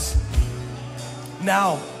is.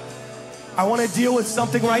 Now, I want to deal with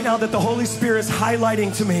something right now that the Holy Spirit is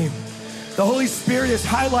highlighting to me. The Holy Spirit is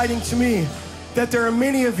highlighting to me that there are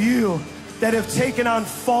many of you that have taken on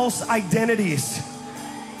false identities.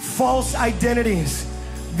 False identities.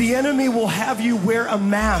 The enemy will have you wear a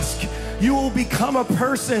mask. You will become a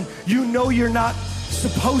person you know you're not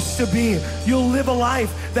supposed to be. You'll live a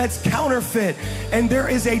life that's counterfeit. And there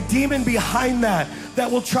is a demon behind that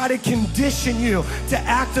will try to condition you to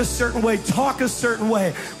act a certain way, talk a certain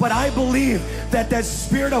way. But I believe that that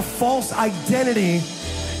spirit of false identity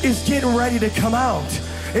is getting ready to come out.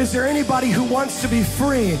 Is there anybody who wants to be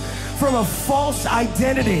free from a false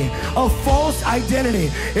identity? A false identity.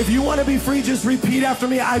 If you want to be free, just repeat after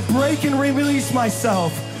me. I break and release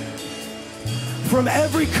myself from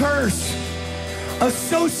every curse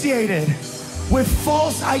associated with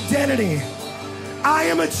false identity. I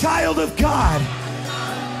am a child of God,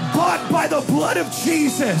 bought by the blood of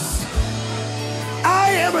Jesus.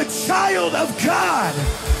 I am a child of God,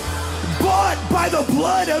 bought by the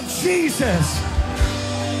blood of Jesus.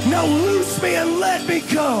 Now loose me and let me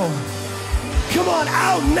go. Come on,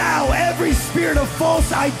 out now, every spirit of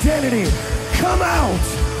false identity. Come out,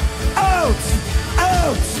 out,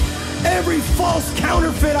 out. Every false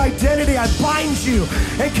counterfeit identity, I bind you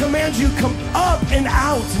and command you, come up and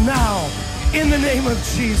out now in the name of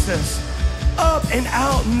Jesus. Up and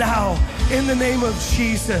out now in the name of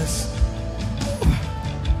Jesus.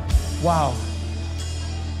 Wow.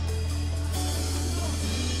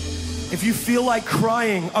 If you feel like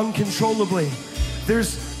crying uncontrollably,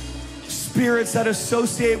 there's spirits that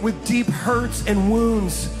associate with deep hurts and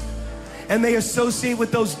wounds, and they associate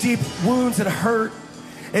with those deep wounds and hurt.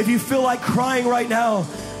 If you feel like crying right now,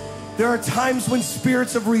 there are times when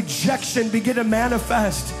spirits of rejection begin to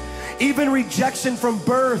manifest. Even rejection from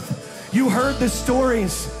birth. You heard the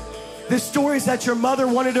stories that your mother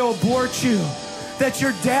wanted to abort you, that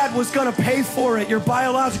your dad was going to pay for it, your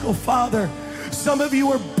biological father. Some of you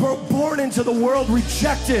were born into the world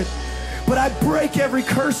rejected, but I break every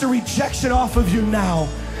curse of rejection off of you now.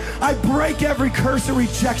 I break every curse of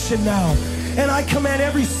rejection now. And I command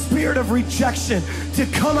every spirit of rejection to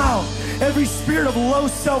come out. Every spirit of low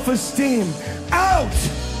self-esteem, out,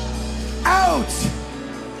 out,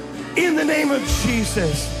 in the name of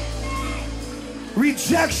Jesus.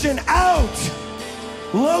 Rejection, out.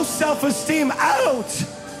 Low self-esteem, out.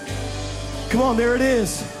 Come on, there it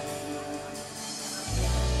is.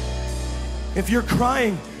 If you're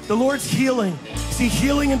crying, the Lord's healing. See,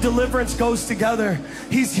 healing and deliverance goes together.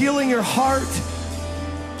 He's healing your heart.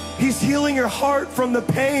 He's healing your heart from the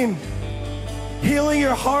pain. Healing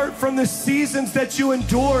your heart from the seasons that you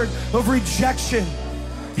endured of rejection.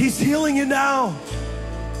 He's healing you now.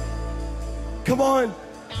 Come on.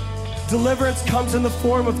 Deliverance comes in the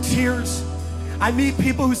form of tears. I meet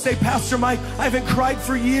people who say, Pastor Mike, I haven't cried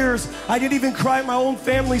for years. I didn't even cry at my own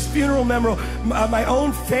family's funeral, a member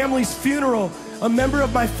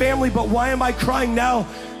of my family, but why am I crying now?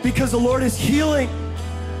 Because the Lord is healing.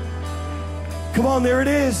 Come on, there it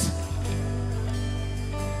is.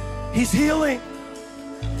 He's healing.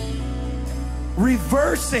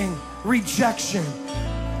 Reversing rejection.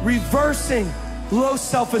 Reversing low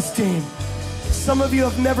self-esteem. Some of you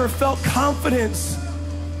have never felt confidence.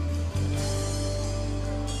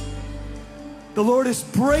 The Lord is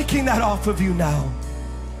breaking that off of you now.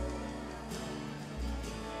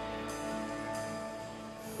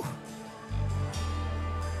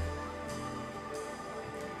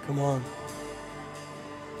 Come on.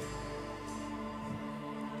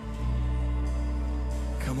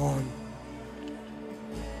 Come on.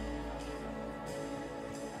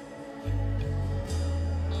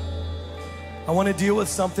 I want to deal with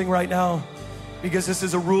something right now because this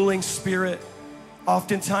is a ruling spirit.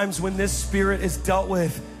 Oftentimes when this spirit is dealt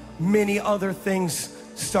with, many other things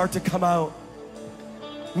start to come out.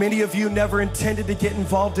 Many of you never intended to get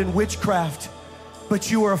involved in witchcraft, but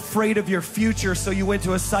you were afraid of your future, so you went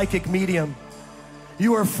to a psychic medium.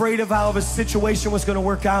 You were afraid of how a situation was going to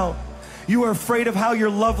work out. You were afraid of how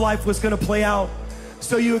your love life was going to play out,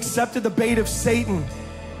 so you accepted the bait of Satan.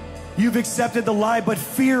 You've accepted the lie, but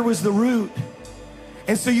fear was the root.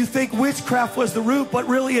 And so you think witchcraft was the root, but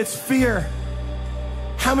really it's fear.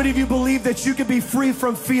 How many of you believe that you can be free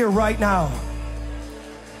from fear right now?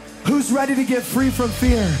 Who's ready to get free from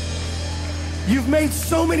fear? You've made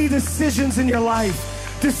so many decisions in your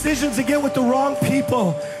life. Decisions to get with the wrong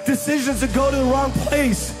people. Decisions to go to the wrong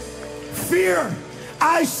place. Fear,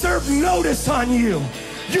 I serve notice on you.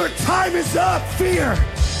 Your time is up, fear.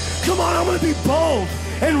 Come on, I'm gonna be bold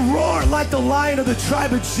and roar like the lion of the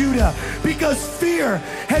tribe of Judah, because fear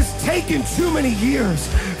has taken too many years.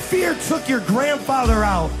 Fear took your grandfather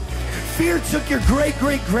out. Fear took your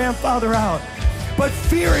great-great-grandfather out. But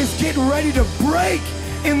fear is getting ready to break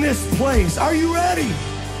in this place. Are you ready?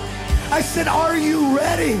 I said, are you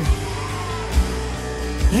ready?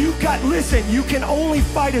 Listen, you can only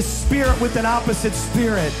fight a spirit with an opposite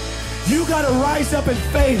spirit. You got to rise up in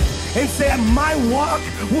faith and say, my walk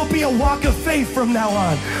will be a walk of faith from now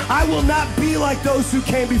on. I will not be like those who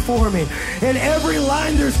came before me. In every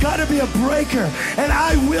line, there's got to be a breaker, and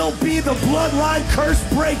I will be the bloodline curse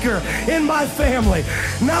breaker in my family.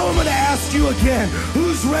 Now I'm going to ask you again,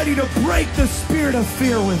 who's ready to break the spirit of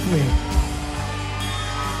fear with me?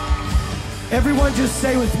 Everyone just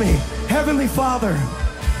say with me, Heavenly Father,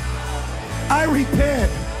 I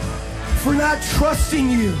repent for not trusting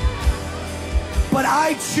you, but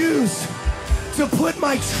I choose to put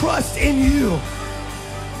my trust in you.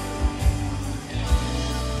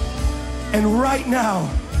 And right now,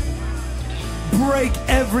 break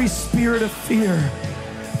every spirit of fear,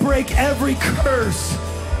 break every curse,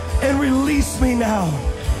 and release me now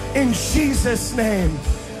in Jesus' name.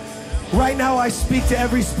 Right now, I speak to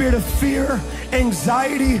every spirit of fear,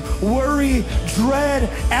 anxiety, worry, dread,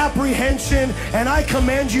 apprehension, and I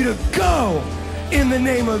command you to go in the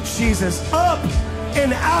name of Jesus. Up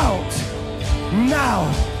and out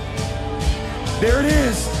now. There it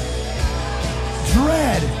is.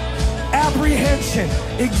 Dread, apprehension,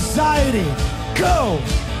 anxiety, go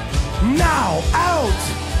now. Out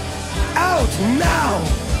now.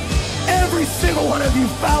 Every single one of you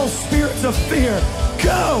foul spirits of fear,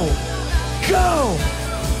 go.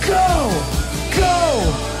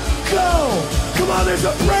 Come on, there's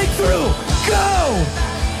a breakthrough. Go.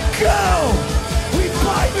 We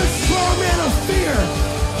bind the strong man of fear.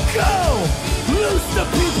 Go. Loose the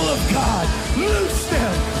people of God. Loose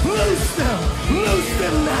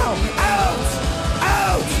them now.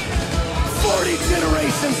 Out. 40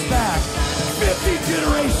 generations back. 50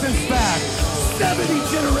 generations back. 70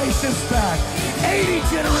 generations back. 80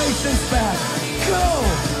 generations back. Go.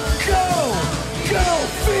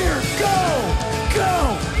 Fear, go.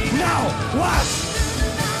 Now, watch.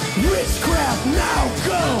 Witchcraft, now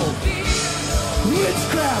go.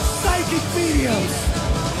 Witchcraft, psychic mediums,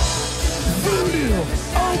 voodoo,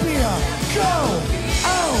 obeah, go.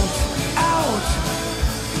 Out.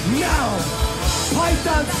 Now,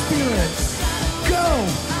 python spirits, go.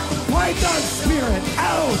 Python spirit,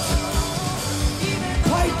 out.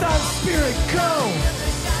 Python spirit, go.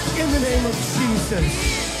 In the name of Jesus.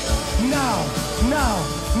 Now.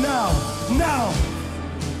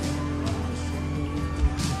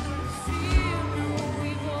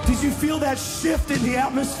 Did you feel that shift in the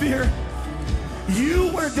atmosphere?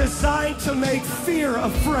 You were designed to make fear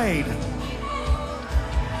afraid.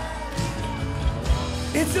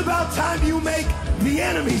 It's about time you make the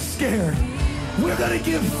enemy scared. We're gonna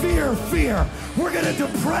give fear. We're gonna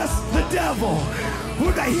depress the devil.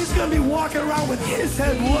 He's gonna be walking around with his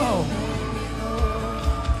head low.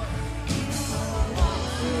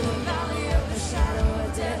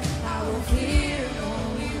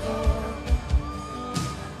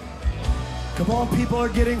 Come on, people are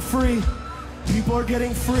getting free.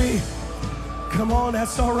 Come on,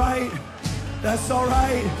 that's all right.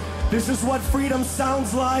 This is what freedom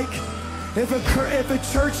sounds like. If a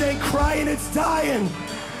church ain't crying, it's dying.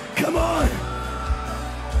 Come on.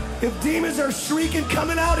 If demons are shrieking,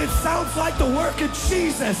 coming out, it sounds like the work of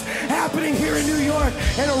Jesus happening here in New York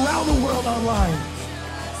and around the world online.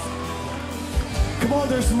 Come on,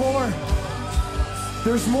 there's more.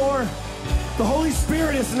 The Holy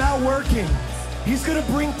Spirit is now working. He's going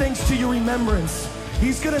to bring things to your remembrance.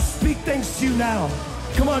 He's going to speak things to you now.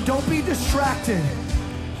 Come on, don't be distracted.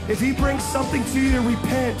 If he brings something to you to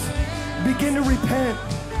repent, begin to repent.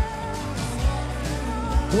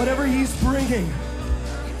 Whatever he's bringing,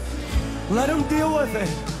 let him deal with it.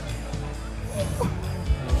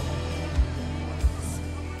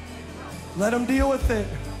 Let him deal with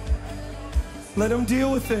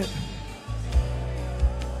it.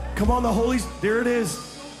 Come on, there it is.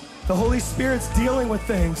 The Holy Spirit's dealing with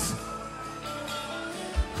things.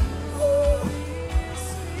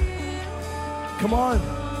 Come on.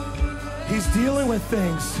 He's dealing with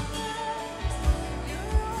things.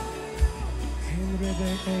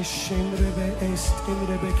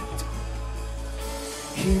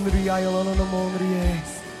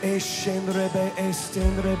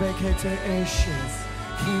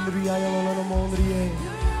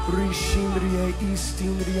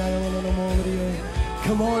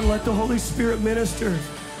 Come on, let the Holy Spirit minister.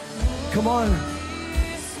 Come on.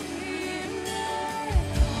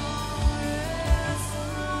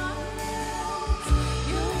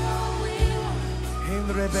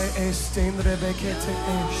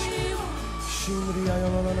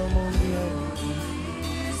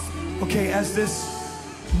 Okay, as this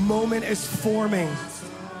moment is forming,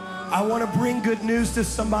 I want to bring good news to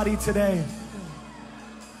somebody today.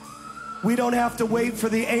 We don't have to wait for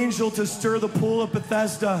the angel to stir the pool of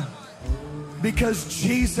Bethesda, because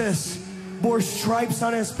Jesus bore stripes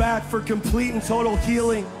on his back for complete and total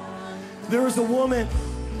healing. There was a woman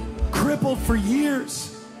crippled for years,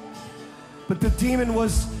 but the demon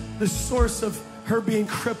was the source of her being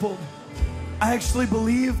crippled. I actually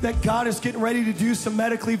believe that God is getting ready to do some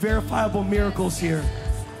medically verifiable miracles here.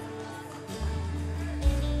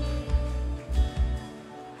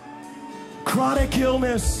 Chronic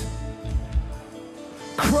illness.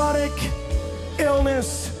 Chronic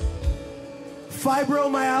illness.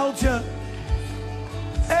 Fibromyalgia.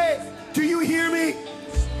 Hey, do you hear me?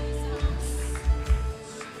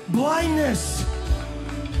 Blindness.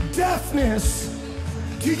 Deafness.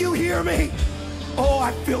 Do you hear me? Oh,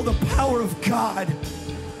 I feel the power of God.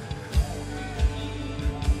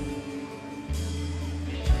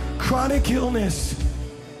 Chronic illness.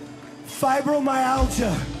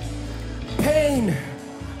 Fibromyalgia. Pain.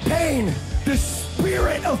 Pain. The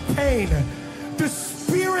spirit of pain. The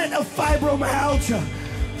spirit of fibromyalgia.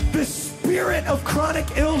 The spirit of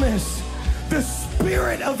chronic illness. The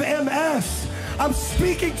spirit of MS. I'm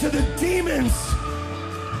speaking to the demons.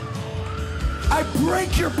 I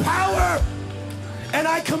break your power, and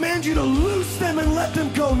I command you to loose them and let them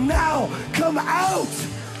go now. Come out.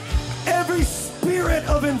 Every spirit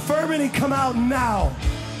of infirmity, come out now.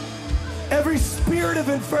 Every spirit of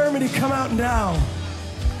infirmity, come out now.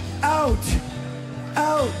 Out.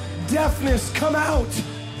 Out. Deafness, come out.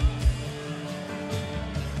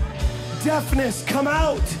 Deafness, come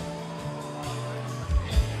out.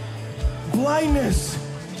 Blindness,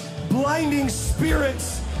 blinding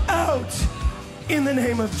spirits, out. In the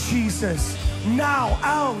name of Jesus. Now,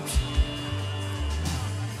 out.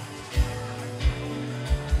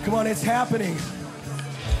 Come on, it's happening.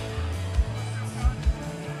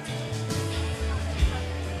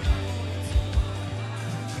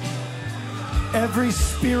 Every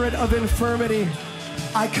spirit of infirmity,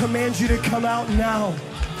 I command you to come out now.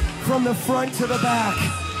 From the front to the back.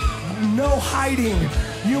 No hiding.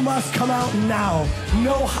 You must come out now.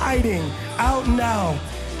 No hiding. Out now.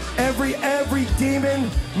 Every demon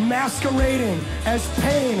masquerading as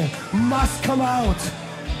pain must come out.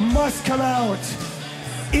 Must come out.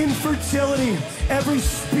 Infertility, every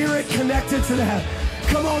spirit connected to that,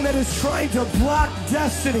 come on, that is trying to block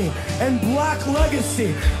destiny and block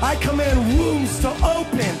legacy, I command wombs to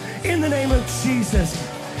open in the name of Jesus.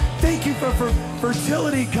 Thank you for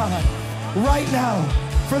fertility, God. Right now,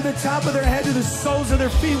 from the top of their head to the soles of their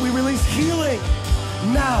feet, we release healing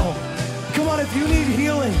now. Come on, if you need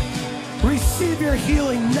healing, receive your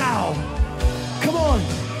healing now. Come on.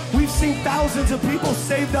 We've seen thousands of people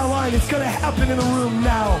saved online. It's going to happen in the room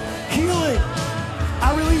now. Healing.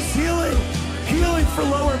 I release healing. Healing for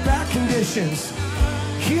lower back conditions.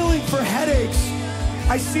 Healing for headaches.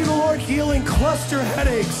 I see the Lord healing cluster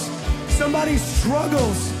headaches. Somebody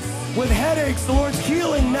struggles with headaches. The Lord's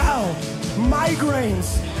healing now.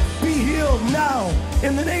 Migraines. Be healed now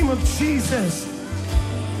in the name of Jesus.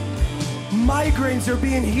 Migraines are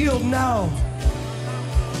being healed now.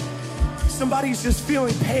 Somebody's just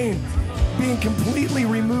feeling pain being completely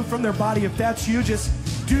removed from their body. If that's you, just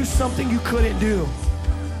do something you couldn't do.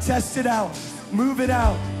 Test it out. Move it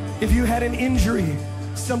out. If you had an injury,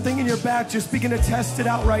 something in your back, just begin to test it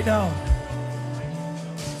out right now.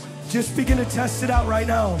 Just begin to test it out right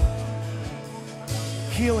now.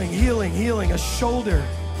 Healing, healing, healing. A shoulder,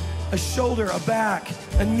 a back,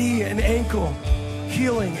 a knee, an ankle.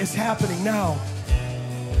 Healing is happening now.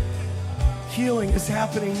 Healing is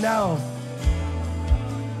happening now.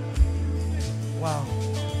 Wow.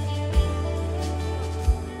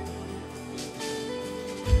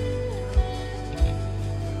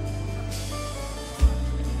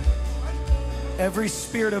 Every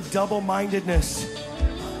spirit of double-mindedness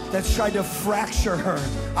that's tried to fracture her,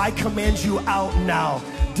 I command you out now.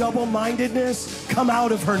 Double-mindedness, come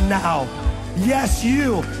out of her now. Yes,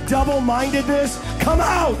 you, double-mindedness, come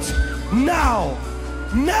out now.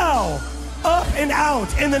 Now, up and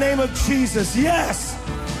out in the name of Jesus. Yes.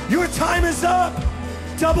 Your time is up.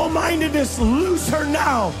 Double-mindedness, loose her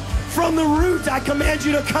now. From the root, I command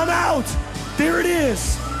you to come out. There it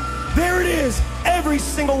is. There it is. Every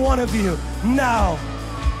single one of you now.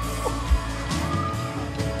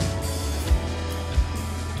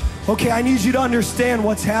 Okay, I need you to understand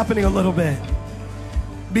what's happening a little bit.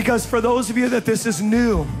 Because for those of you that this is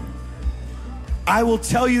new, I will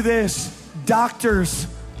tell you this: doctors,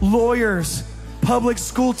 lawyers, public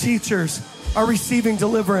school teachers are receiving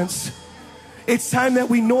deliverance. It's time that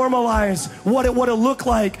we normalize what it would have looked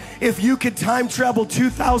like if you could time travel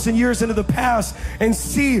 2,000 years into the past and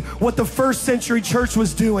see what the first century church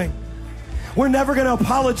was doing. We're never going to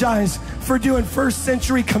apologize for doing first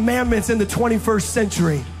century commandments in the 21st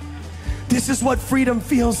century. This is what freedom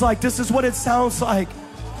feels like. This is what it sounds like.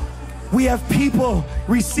 We have people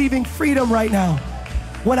receiving freedom right now.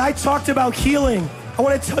 When I talked about healing, I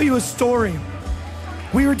want to tell you a story.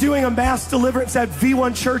 We were doing a mass deliverance at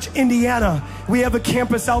V1 Church, Indiana. We have a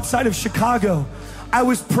campus outside of Chicago. I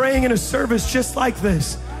was praying in a service just like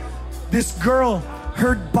this. This girl,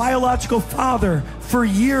 her biological father, for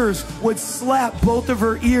years would slap both of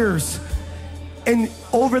her ears. And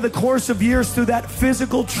over the course of years, through that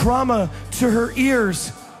physical trauma to her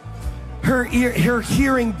ears, her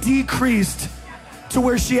hearing decreased to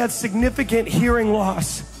where she had significant hearing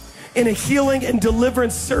loss. In a healing and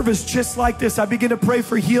deliverance service just like this, I began to pray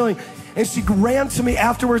for healing. And she ran to me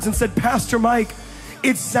afterwards and said, Pastor Mike,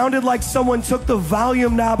 it sounded like someone took the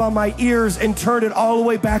volume knob on my ears and turned it all the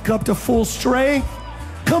way back up to full strength.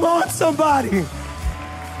 Come on, somebody.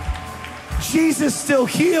 Jesus still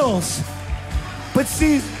heals. But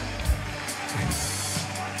see,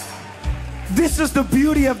 this is the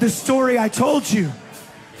beauty of the story I told you.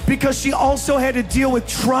 Because she also had to deal with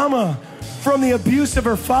trauma from the abuse of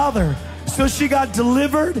her father. So she got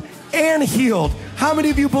delivered and healed. How many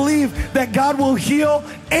of you believe that God will heal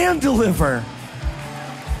and deliver?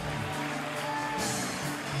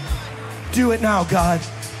 Do it now, God.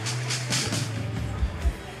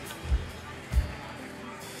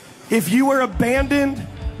 If you were abandoned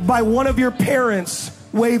by one of your parents,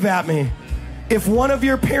 wave at me. If one of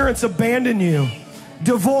your parents abandoned you,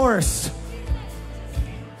 divorce,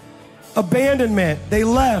 abandonment, they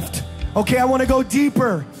left. Okay, I want to go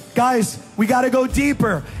deeper. Guys, we got to go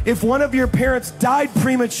deeper. If one of your parents died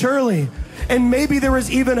prematurely, and maybe there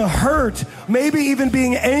was even a hurt, maybe even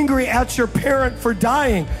being angry at your parent for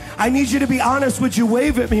dying, I need you to be honest. Would you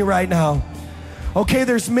wave at me right now? Okay,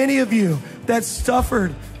 there's many of you that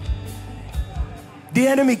suffered. The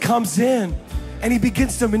enemy comes in and he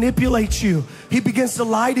begins to manipulate you. He begins to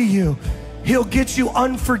lie to you. He'll get you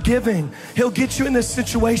unforgiving. He'll get you in this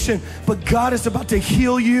situation. But God is about to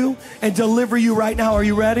heal you and deliver you right now. Are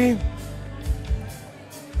you ready?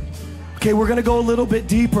 Okay, we're going to go a little bit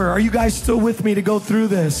deeper. Are you guys still with me to go through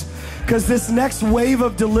this? Because this next wave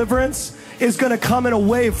of deliverance is going to come in a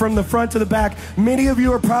wave from the front to the back. Many of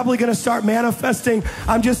you are probably going to start manifesting.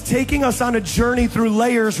 I'm just taking us on a journey through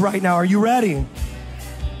layers right now. Are you ready?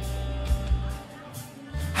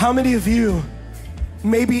 How many of you,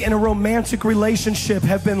 maybe in a romantic relationship,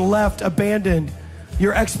 have been left abandoned?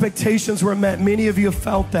 Your expectations were met. Many of you have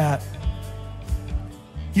felt that.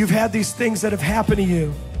 You've had these things that have happened to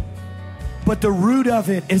you. But the root of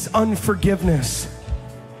it is unforgiveness.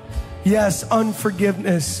 Yes,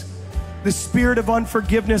 unforgiveness. The spirit of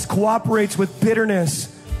unforgiveness cooperates with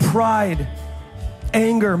bitterness, pride,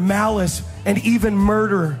 anger, malice, and even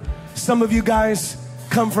murder. Some of you guys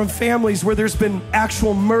come from families where there's been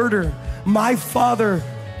actual murder. My father,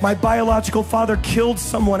 my biological father, killed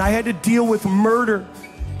someone. I had to deal with murder.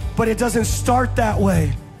 But it doesn't start that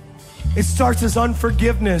way. It starts as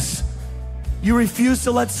unforgiveness. You refuse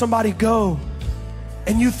to let somebody go.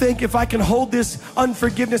 And you think, if I can hold this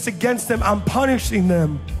unforgiveness against them, I'm punishing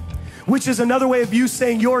them. Which is another way of you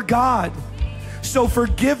saying you're God. So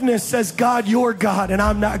forgiveness says, God, you're God and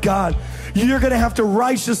I'm not God. You're going to have to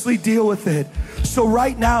righteously deal with it. So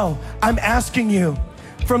right now, I'm asking you,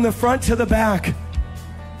 from the front to the back,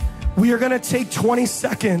 we are going to take 20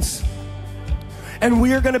 seconds and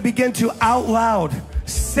we are going to begin to out loud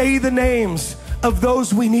say the names of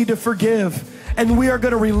those we need to forgive. And we are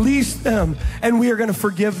going to release them and we are going to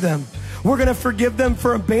forgive them. We're going to forgive them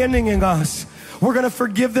for abandoning us. We're going to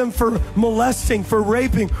forgive them for molesting, for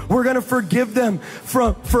raping. We're going to forgive them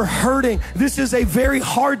for hurting. This is a very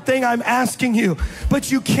hard thing I'm asking you.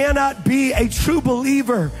 But you cannot be a true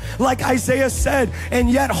believer, like Isaiah said, and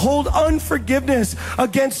yet hold unforgiveness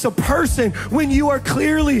against a person when you are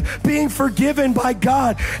clearly being forgiven by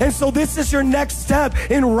God. And so this is your next step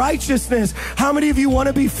in righteousness. How many of you want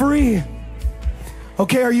to be free?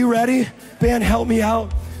 Okay, are you ready? Band, help me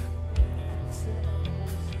out.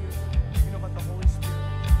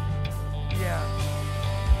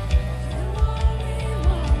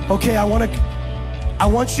 Okay, I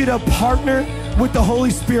want you to partner with the Holy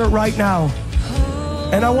Spirit right now.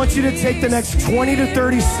 And I want you to take the next 20 to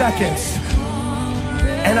 30 seconds.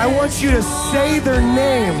 And I want you to say their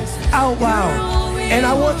name out loud. And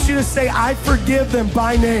I want you to say, I forgive them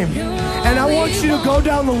by name. And I want you to go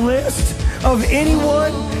down the list of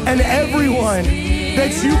anyone and everyone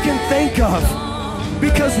that you can think of.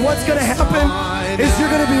 Because what's going to happen is you're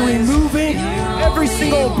going to be removing every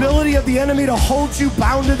single ability of the enemy to hold you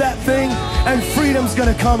bound to that thing, and freedom's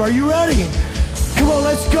going to come. Are you ready? Come on,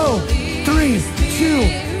 let's go. 3, 2,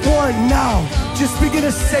 1, now. Just begin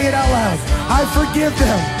to say it out loud. I forgive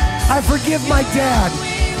them. I forgive my dad.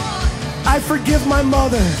 I forgive my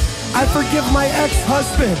mother. I forgive my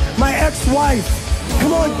ex-husband, my ex-wife.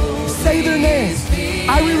 Come on, say their names.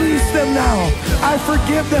 I release them now. I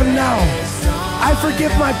forgive them now. I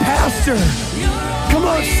forgive my pastor. Come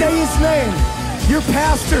on, say his name. Your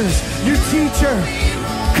pastors, your teacher.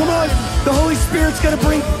 Come on, the Holy Spirit's gonna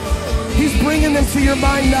He's bringing them to your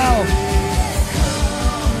mind now.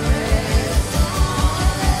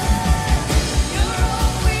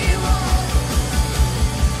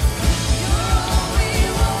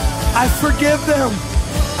 I forgive them.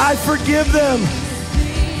 I forgive them.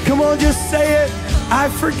 Come on, just say it. I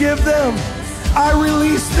forgive them. I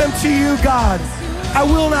release them to you, God. I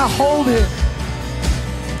will not hold it.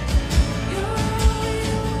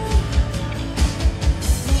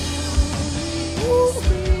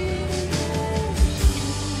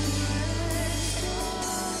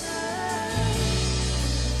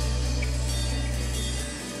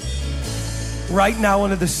 Right now,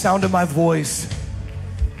 under the sound of my voice,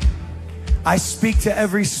 I speak to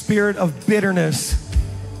every spirit of bitterness,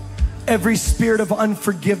 every spirit of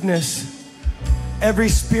unforgiveness, every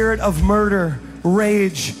spirit of murder,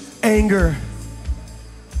 rage, anger.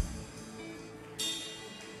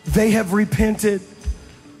 They have repented.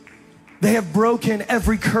 They have broken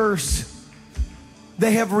every curse.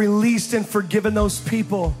 They have released and forgiven those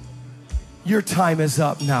people. Your time is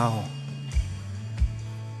up now.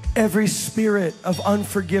 Every spirit of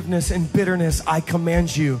unforgiveness and bitterness, I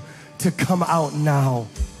command you to come out now.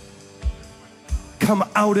 Come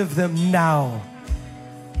out of them now.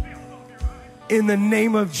 In the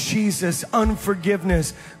name of Jesus,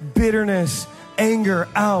 unforgiveness, bitterness, anger,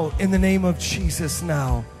 out. In the name of Jesus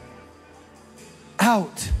now.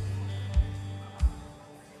 Out.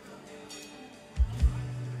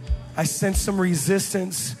 I sense some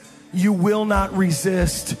resistance. You will not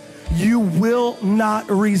resist. You will not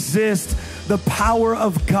resist the power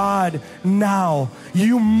of God now.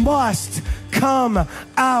 You must come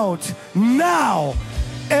out now.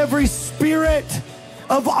 Every spirit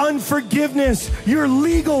of unforgiveness, your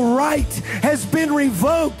legal right has been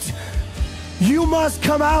revoked. You must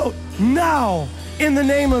come out now in the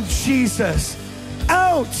name of Jesus.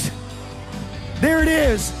 Out. There it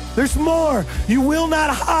is. There's more. You will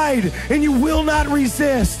not hide and you will not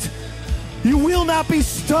resist. You will not be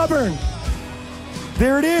stubborn.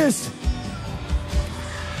 There it is.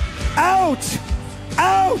 Out,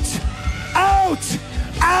 out, out,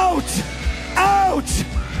 out, out.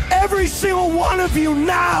 Every single one of you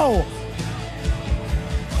now.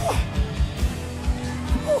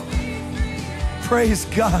 Praise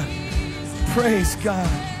God. Praise God.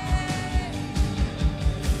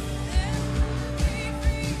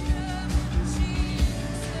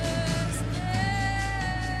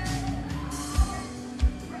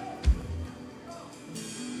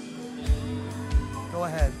 Go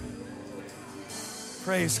ahead.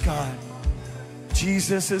 Praise God.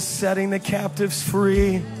 Jesus is setting the captives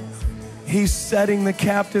free. He's setting the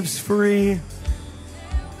captives free.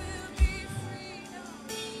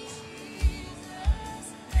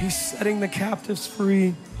 He's setting the captives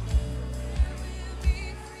free.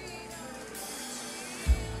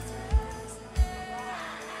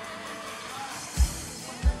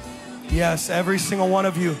 Yes, every single one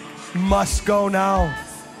of you must go now.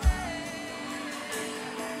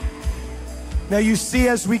 Now you see,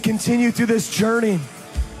 as we continue through this journey,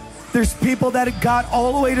 there's people that got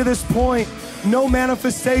all the way to this point, no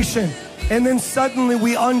manifestation, and then suddenly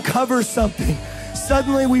we uncover something.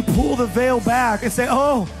 Suddenly we pull the veil back and say,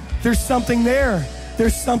 oh, there's something there.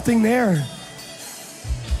 There's something there.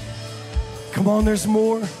 Come on, there's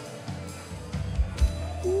more.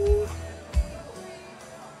 Ooh.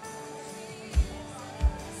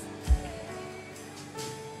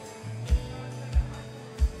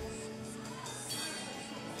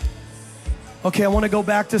 Okay, I want to go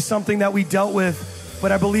back to something that we dealt with,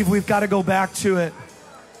 but I believe we've got to go back to it.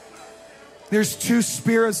 There's two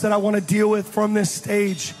spirits that I want to deal with from this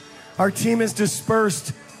stage. Our team is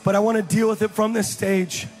dispersed, but I want to deal with it from this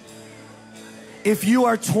stage. If you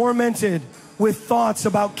are tormented with thoughts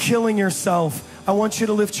about killing yourself, I want you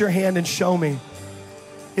to lift your hand and show me.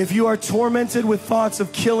 If you are tormented with thoughts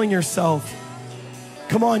of killing yourself,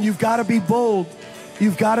 come on, you've got to be bold.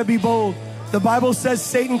 You've got to be bold. The Bible says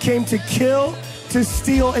Satan came to kill, to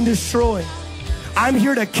steal, and destroy. I'm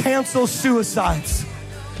here to cancel suicides.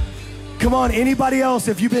 Come on, anybody else,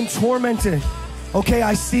 if you've been tormented, okay,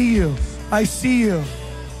 I see you. I see you.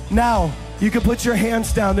 Now, you can put your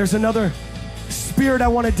hands down. There's another spirit I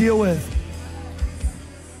want to deal with.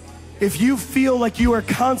 If you feel like you are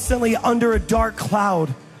constantly under a dark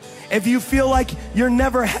cloud, if you feel like you're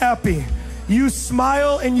never happy, you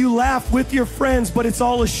smile and you laugh with your friends, but it's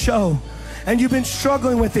all a show, and you've been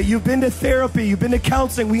struggling with it, you've been to therapy, you've been to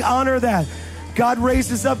counseling, we honor that. God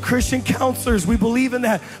raises up Christian counselors, we believe in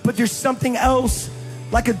that, but there's something else,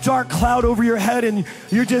 like a dark cloud over your head, and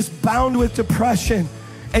you're just bound with depression,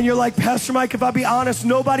 and you're like, Pastor Mike, if I be honest,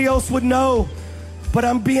 nobody else would know. But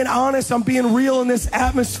I'm being honest, I'm being real in this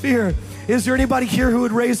atmosphere. Is there anybody here who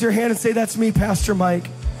would raise their hand and say, that's me, Pastor Mike?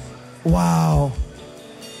 Wow.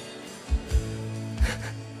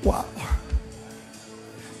 Wow.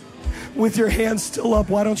 With your hands still up,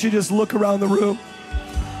 why don't you just look around the room?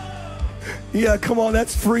 Yeah, come on,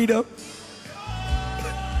 that's freedom.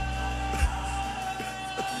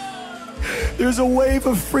 There's a wave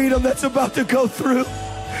of freedom that's about to go through.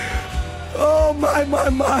 Oh,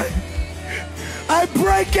 my. I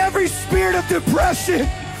break every spirit of depression.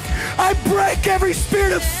 I break every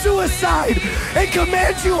spirit of suicide and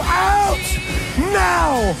command you out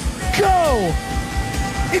now. Go.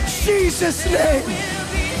 In Jesus' name.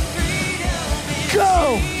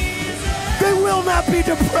 Go. They will not be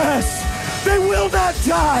depressed. They will not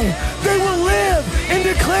die. They will live and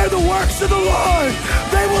declare the works of the Lord.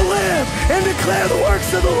 They will live and declare the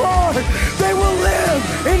works of the Lord. They will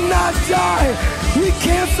live and not die. We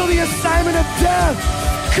cancel the assignment of death.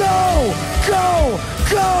 Go, go,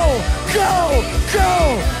 go, go,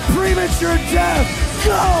 go. Premature death,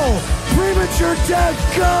 go. Premature death,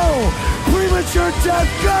 go. Premature death,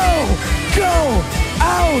 go. Go.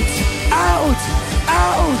 Out, out,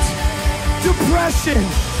 out. Depression,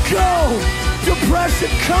 go. Depression,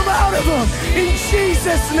 come out of them. In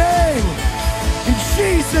Jesus' name. In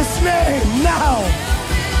Jesus' name, now.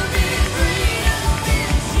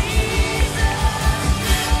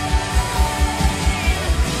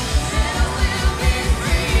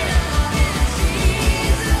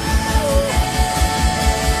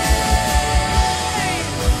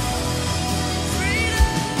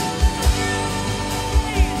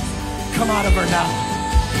 Come out of her now.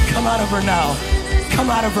 Come out of her now. Come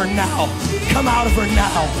out of her now. Come out of her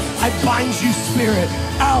now. I bind you, spirit.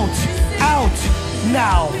 Out. Out.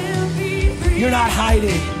 Now. You're not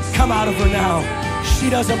hiding. Come out of her now. She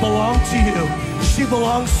doesn't belong to you. She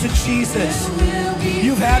belongs to Jesus.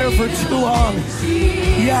 You've had her for too long.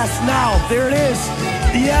 Yes, now. There it is.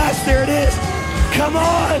 Yes, there it is. Come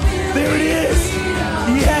on. There it is.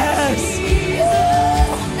 Yes. Yes.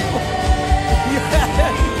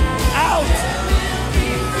 Out.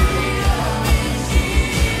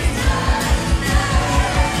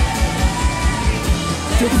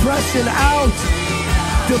 Depression out.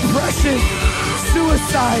 Depression,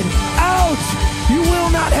 suicide out. You will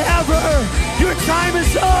not have her. Your time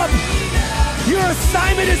is up. Your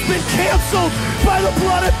assignment has been canceled by the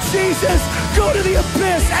blood of Jesus. Go to the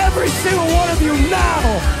abyss, every single one of you now.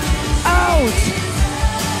 Out.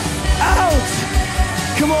 Out.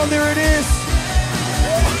 Come on, there it is.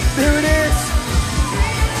 There it is.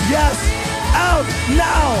 Yes. Out.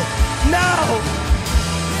 Now. Now.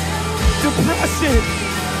 Depression.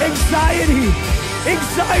 Anxiety.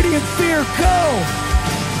 Anxiety and fear. Go.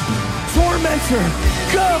 Tormentor.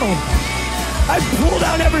 Go. I pull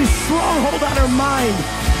down every stronghold on her mind.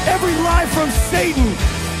 Every lie from Satan.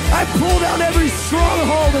 I pull down every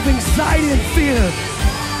stronghold of anxiety and fear.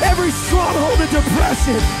 Every stronghold of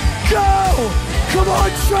depression. Go. Come on,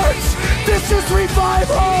 church. This is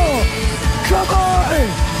revival. Come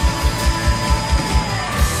on.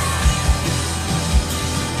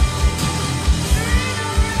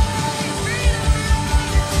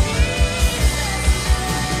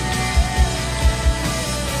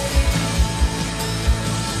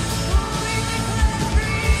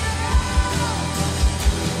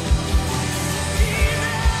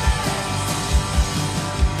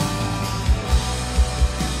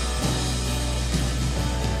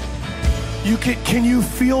 Can you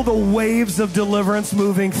feel the waves of deliverance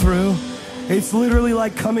moving through? It's literally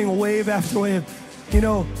like coming wave after wave. You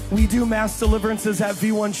know, we do mass deliverances at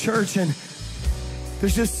V1 Church, and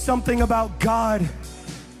there's just something about God.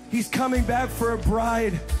 He's coming back for a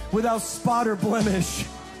bride without spot or blemish.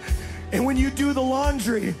 And when you do the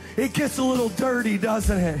laundry, it gets a little dirty,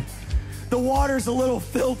 doesn't it? The water's a little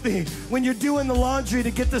filthy. When you're doing the laundry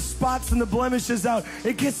to get the spots and the blemishes out,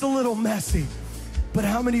 it gets a little messy. But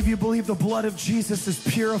how many of you believe the blood of Jesus is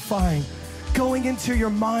purifying? Going into your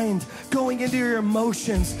mind, going into your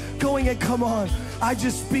emotions, going in, come on. I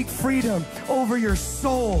just speak freedom over your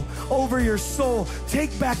soul, over your soul.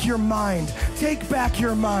 Take back your mind. Take back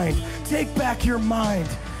your mind. Take back your mind.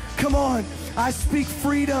 Come on. I speak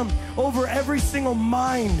freedom over every single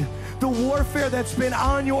mind. The warfare that's been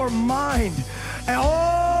on your mind. And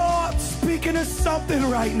oh, I'm speaking of something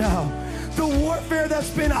right now. The warfare that's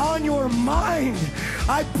been on your mind.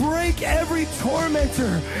 I break every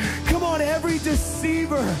tormentor. Come on, every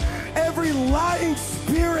deceiver, every lying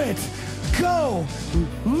spirit. Go,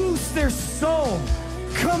 loose their soul.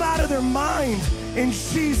 Come out of their mind in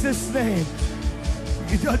Jesus' name.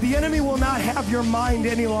 The enemy will not have your mind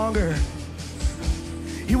any longer.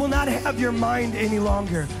 He will not have your mind any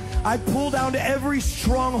longer. I pull down every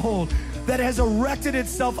stronghold that has erected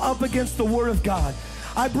itself up against the Word of God.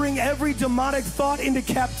 I bring every demonic thought into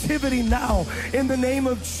captivity now in the name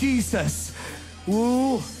of Jesus.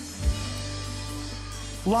 Ooh.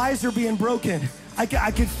 Lies are being broken. I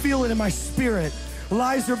can feel it in my spirit.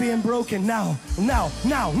 Lies are being broken now.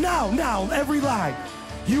 Every lie.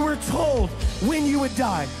 You were told when you would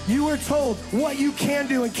die. You were told what you can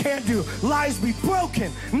do and can't do. Lies be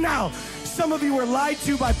broken now. Some of you were lied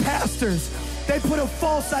to by pastors. They put a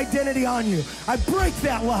false identity on you. I break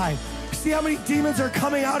that lie. See how many demons are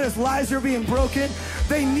coming out as lies are being broken?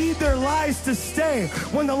 They need their lies to stay.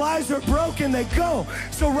 When the lies are broken, they go.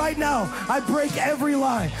 So right now, I break every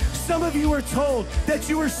lie. Some of you were told that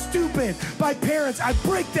you were stupid by parents. I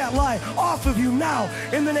break that lie off of you now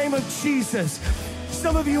in the name of Jesus.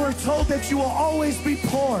 Some of you are told that you will always be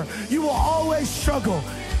poor. You will always struggle.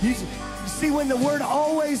 You see, when the word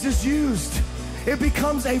always is used, it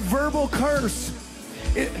becomes a verbal curse.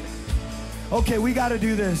 Okay, we got to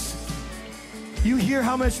do this. You hear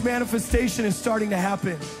how much manifestation is starting to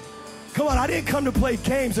happen. Come on, I didn't come to play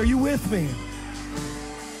games. Are you with me?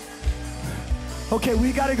 Okay,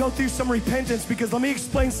 we got to go through some repentance, because let me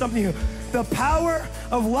explain something to you. The power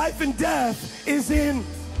of life and death is in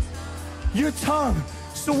your tongue.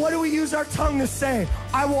 So what do we use our tongue to say?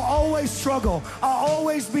 I will always struggle. I'll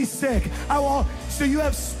always be sick. So you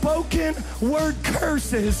have spoken word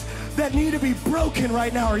curses that need to be broken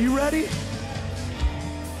right now. Are you ready?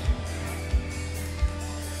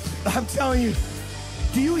 I'm telling you,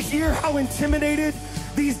 do you hear how intimidated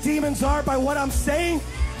these demons are by what I'm saying?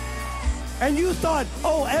 And you thought,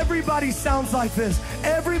 oh, everybody sounds like this.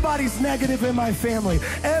 Everybody's negative in my family.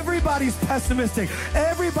 Everybody's pessimistic.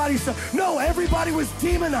 No, everybody was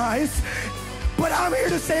demonized. But I'm here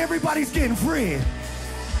to say everybody's getting free.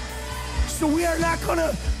 So we are not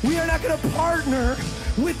gonna partner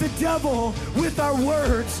with the devil with our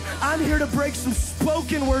words. I'm here to break some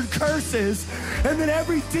spoken word curses, and then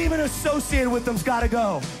every demon associated with them's got to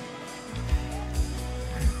go.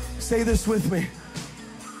 Say this with me.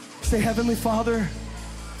 Say, Heavenly Father,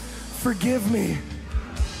 forgive me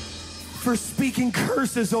for speaking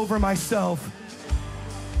curses over myself.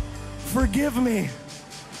 Forgive me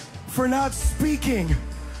for not speaking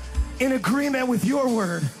in agreement with your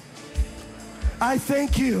word. I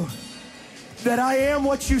thank you that I am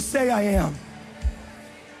what you say I am.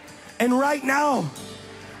 And right now,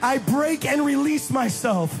 I break and release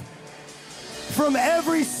myself from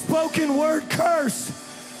every spoken word curse,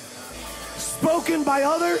 spoken by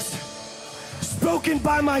others, spoken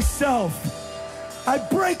by myself. I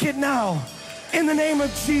break it now in the name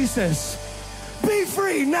of Jesus. Be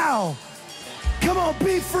free now. Come on,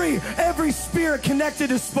 be free. Every spirit connected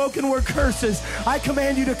to spoken word curses, I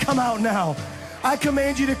command you to come out now. I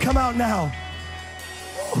command you to come out now.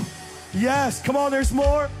 Yes, come on, there's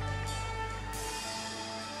more.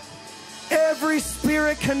 Every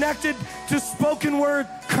spirit connected to spoken word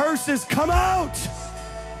curses, come out.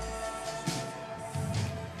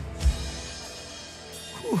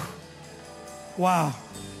 Whew. Wow.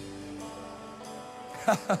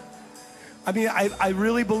 I mean, I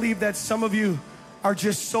really believe that some of you are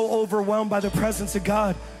just so overwhelmed by the presence of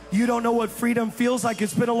God. You don't know what freedom feels like.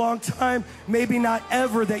 It's been a long time, maybe not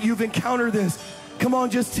ever, that you've encountered this. Come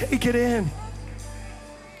on, just take it in.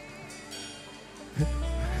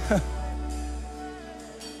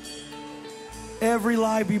 Every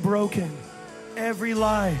lie be broken. Every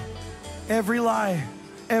lie, every lie,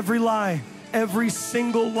 every lie, every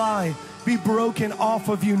single lie be broken off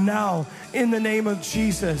of you now in the name of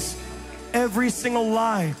Jesus. Every single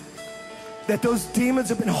lie that those demons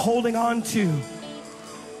have been holding on to.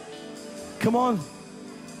 Come on.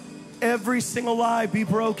 Every single lie be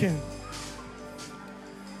broken.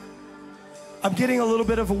 I'm getting a little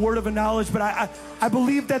bit of a word of knowledge, but I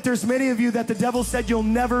believe that there's many of you that the devil said you'll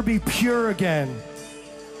never be pure again.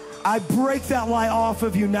 I break that lie off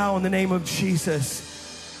of you now in the name of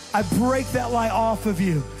Jesus. I break that lie off of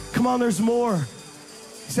you. Come on, there's more.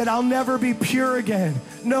 He said, I'll never be pure again.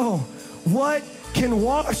 No. What can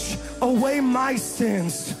wash away my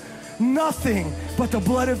sins? Nothing but the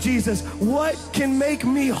blood of Jesus. What can make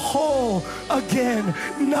me whole again?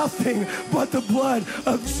 Nothing but the blood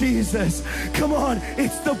of Jesus. Come on,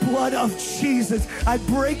 it's the blood of Jesus. I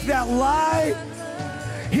break that lie.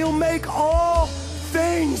 He'll make all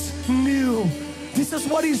things new. This is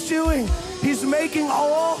what he's doing. He's making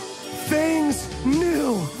all things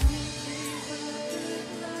new.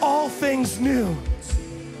 All things new.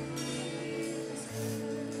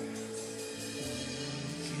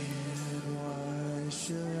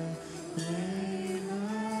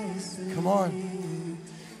 Come on.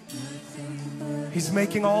 He's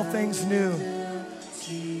making all things new.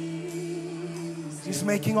 He's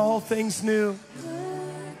making all things new.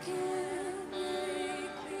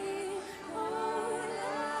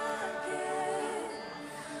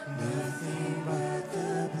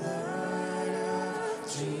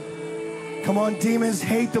 Come on, demons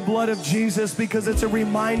hate the blood of Jesus because it's a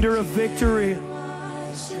reminder of victory.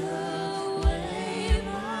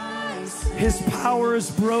 His power is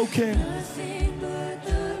broken.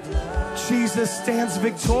 Jesus stands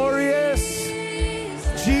victorious.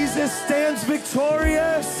 Jesus stands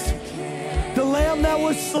victorious. The Lamb that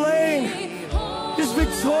was slain is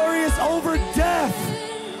victorious over death,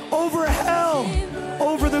 over hell,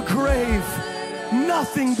 over the grave.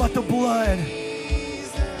 Nothing but the blood.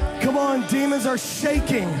 Come on, demons are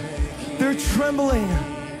shaking. They're trembling.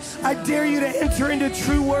 I dare you to enter into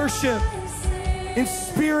true worship in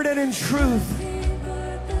spirit and in truth.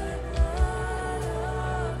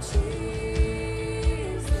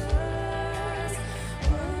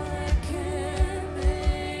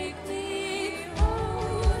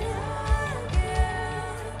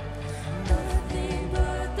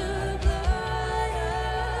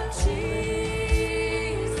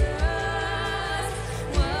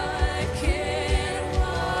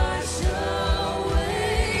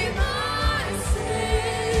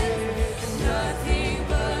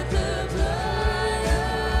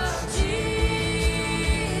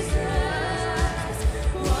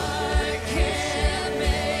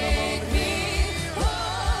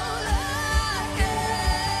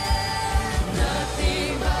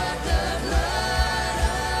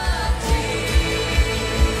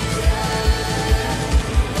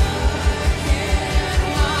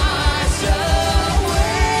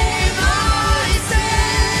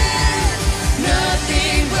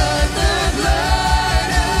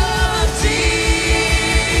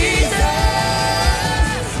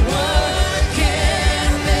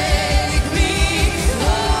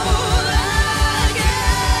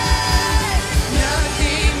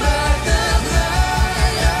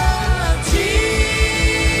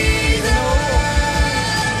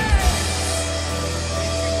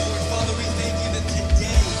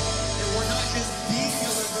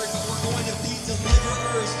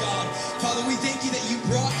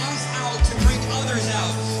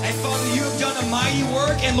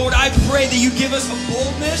 And Lord, I pray that you give us a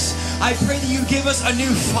boldness. I pray that you give us a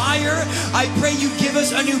new fire. I pray you give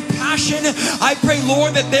us a new passion. I pray,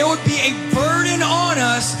 Lord, that there would be a burden on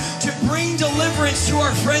us to bring deliverance to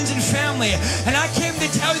our friends and family. And I came to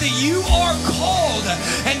tell you that you are called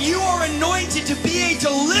and you are anointed to be a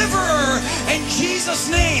deliverer in Jesus'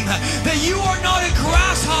 name. That you are not a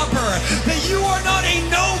grasshopper, that you are not a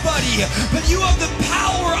nobody, but you have the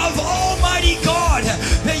power of Almighty God,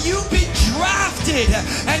 that you've been drafted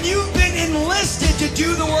and you've been enlisted to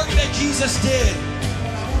do the work that Jesus did.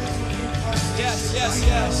 Yes, yes,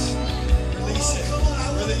 yes. Release it.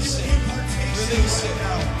 Release it. Release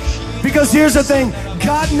it. Because here's the thing,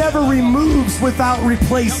 God never removes without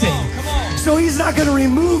replacing. Come on. So he's not going to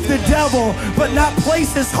remove the devil, but not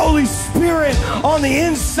place his Holy Spirit on the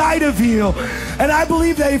inside of you. And I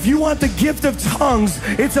believe that if you want the gift of tongues,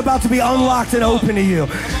 it's about to be unlocked and open to you.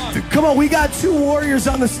 Come on, we got two warriors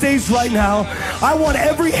on the stage right now. I want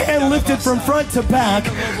every hand lifted from front to back.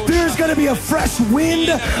 There's going to be a fresh wind,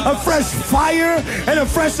 a fresh fire, and a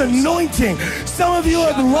fresh anointing. Some of you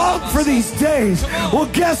have longed for these days. Well,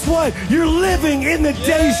 guess what? You're living in the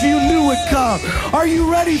days you knew would come. Are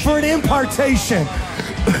you ready for an impartation?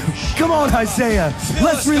 Come on, Isaiah.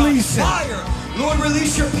 Let's release it. Fire. Lord,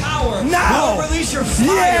 release your power. Now. Lord, release your fire.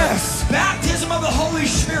 Yes. Baptism of the Holy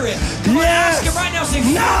Spirit. Come on, ask him right now. Say,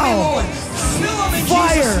 fill me, Lord. Fill him in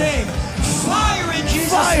Jesus' name. Fire in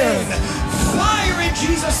Jesus' name. Fire in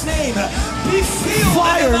Jesus' name. Be filled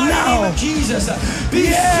Fire in the mighty now. name of Jesus. Be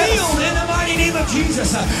filled in the mighty name of Jesus.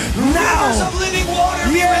 Rivers of living water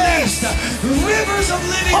be released. Rivers of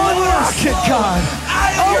living water Unlock it, flow. God.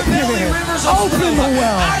 Out of your belly, Open it. rivers of Open flow. the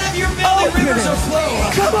well. Out of your belly, Open rivers it. of flow.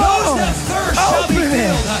 Come Those on. that thirst shall be Open it.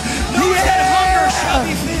 filled. Those that hunger shall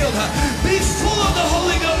be Yeah. filled. Be full of the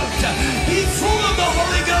Holy Ghost. Be full of the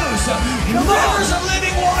Holy Ghost. Rivers of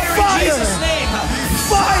living water in Fire. Jesus' name.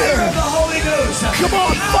 Fire. Of the Holy Ghost. Come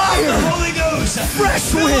on, Power fire. of the Holy Ghost.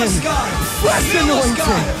 Fresh Fill us, wind. God. Fresh Fill us, anointing.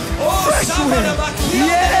 God. Oh, Fresh wind.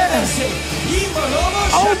 Yes.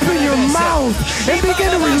 Open your mouth and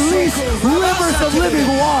begin to release rivers of living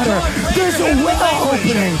water. There's a well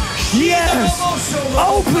opening. Yes.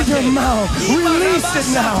 Open your mouth. Release it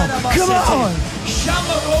now. Come on.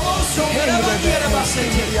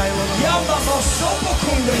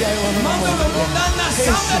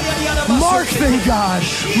 Mark them, God.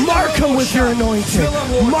 Mark them with your anointing.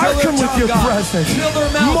 Mark them with your presence.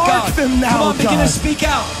 Mark them now, Come on, begin to God. speak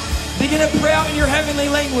out. Begin to pray out in your heavenly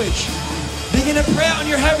language. Begin to pray out in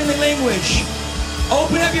your heavenly language.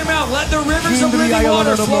 Open up your mouth. Let the rivers of living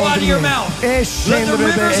water flow out of your mouth. Let the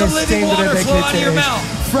rivers of living water flow out of your mouth.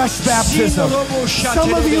 Fresh baptism.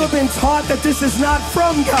 Some of you have been taught that this is not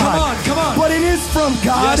from God. Come on. But it is from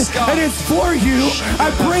God, Yes, God. and it's for you.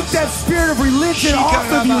 I break that spirit of religion off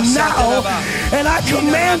of you now, and I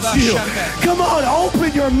command you. Come on,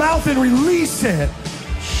 open your mouth and release it.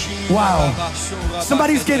 Wow.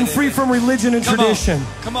 Somebody's getting free from religion and tradition.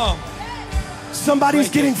 Come on. Somebody's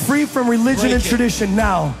Break getting it. free from religion Break and it. tradition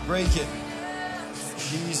now. Break it. In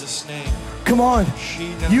Jesus' name. Come on.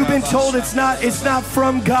 You've been told it's not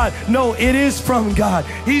from God. No, it is from God.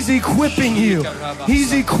 He's equipping you.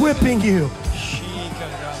 He's equipping you.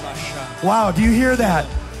 Wow, do you hear that?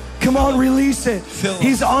 Come on, release it.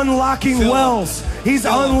 He's unlocking wells. He's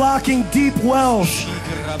unlocking deep wells.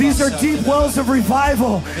 These are deep wells of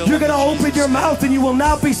revival. You're going to open your mouth and you will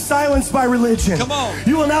not be silenced by religion. Come on.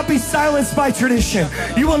 You will not be silenced by tradition.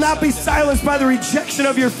 You will not be silenced by the rejection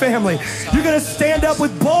of your family. You're going to stand up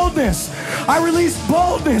with boldness. I release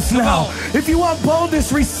boldness now. If you want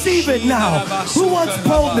boldness, receive it now. Who wants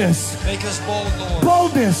boldness? Make us bold, Lord.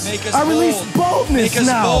 Boldness. Make us I release bold. boldness Make us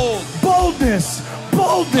now. bold. Boldness.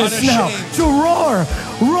 Boldness now. Unashamed. To roar.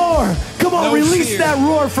 Roar. Come on, No release fear. that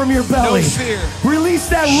roar from your belly. No fear. Release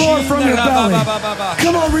that roar from your belly.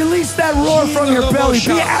 Come on, release that roar from your belly.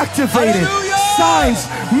 Be activated. Hallelujah. Signs,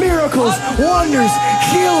 miracles, wonders,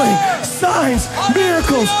 healing. Signs,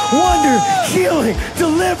 miracles, wonder, healing,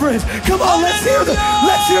 deliverance. Come on, let's hear the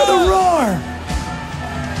roar.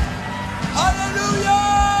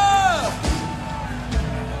 Hallelujah!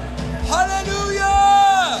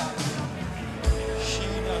 Hallelujah!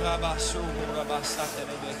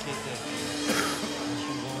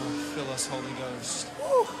 Fill us, Holy Ghost.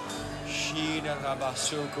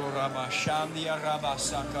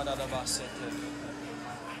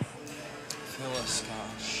 Fill us,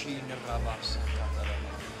 God.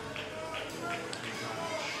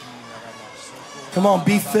 Come on,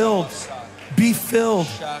 be filled. Be filled.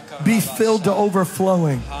 Be filled to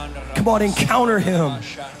overflowing. Come on, encounter Him.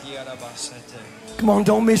 Come on,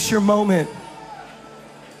 don't miss your moment.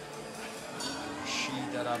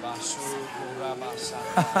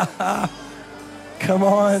 Come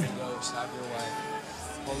on.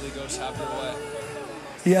 Holy Ghost, have your way.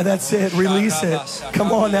 Yeah, that's it. Release it.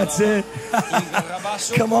 Come on, that's it.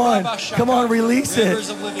 Come on. Come on, release it.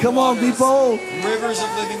 Come on, be bold. Rivers of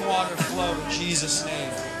living water flow in Jesus'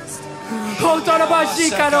 name.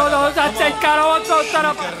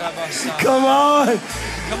 Come on.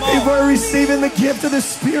 People are receiving the gift of the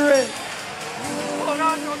Spirit.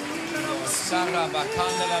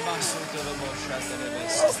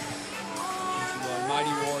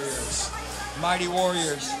 Mighty warriors. Mighty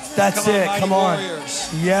warriors. That's it. Come on. Warriors.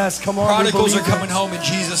 Yes, come on. Prodigals are coming home in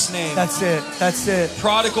Jesus' name. That's it. That's it.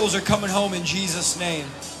 Prodigals are coming home in Jesus' name.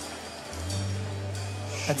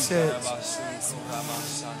 That's it.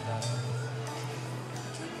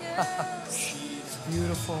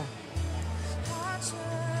 Beautiful.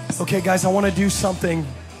 Okay, guys, I want to do something.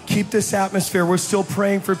 Keep this atmosphere. We're still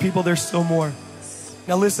praying for people. There's still more.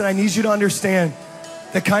 Now, listen, I need you to understand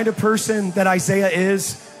the kind of person that Isaiah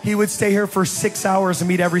is. He would stay here for 6 hours and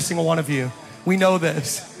meet every single one of you. We know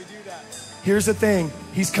this. Here's the thing.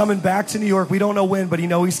 He's coming back to New York. We don't know when, but he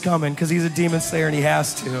know he's coming because he's a demon slayer and he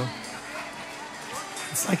has to.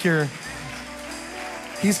 It's like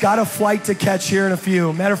he's got a flight to catch here in a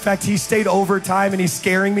few. Matter of fact, he stayed overtime and he's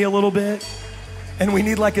scaring me a little bit. And we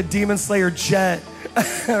need like a demon slayer jet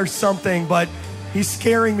or something. But he's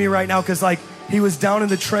scaring me right now because like he was down in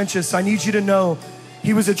the trenches. So I need you to know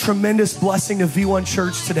He was a tremendous blessing to V1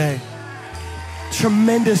 Church today.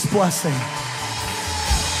 Tremendous blessing.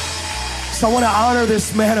 So I want to honor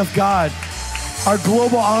this man of God, our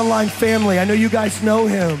global online family. I know you guys know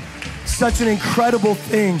him. Such an incredible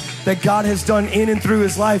thing that God has done in and through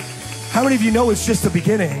his life. How many of you know it's just the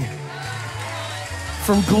beginning?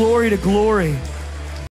 From glory to glory.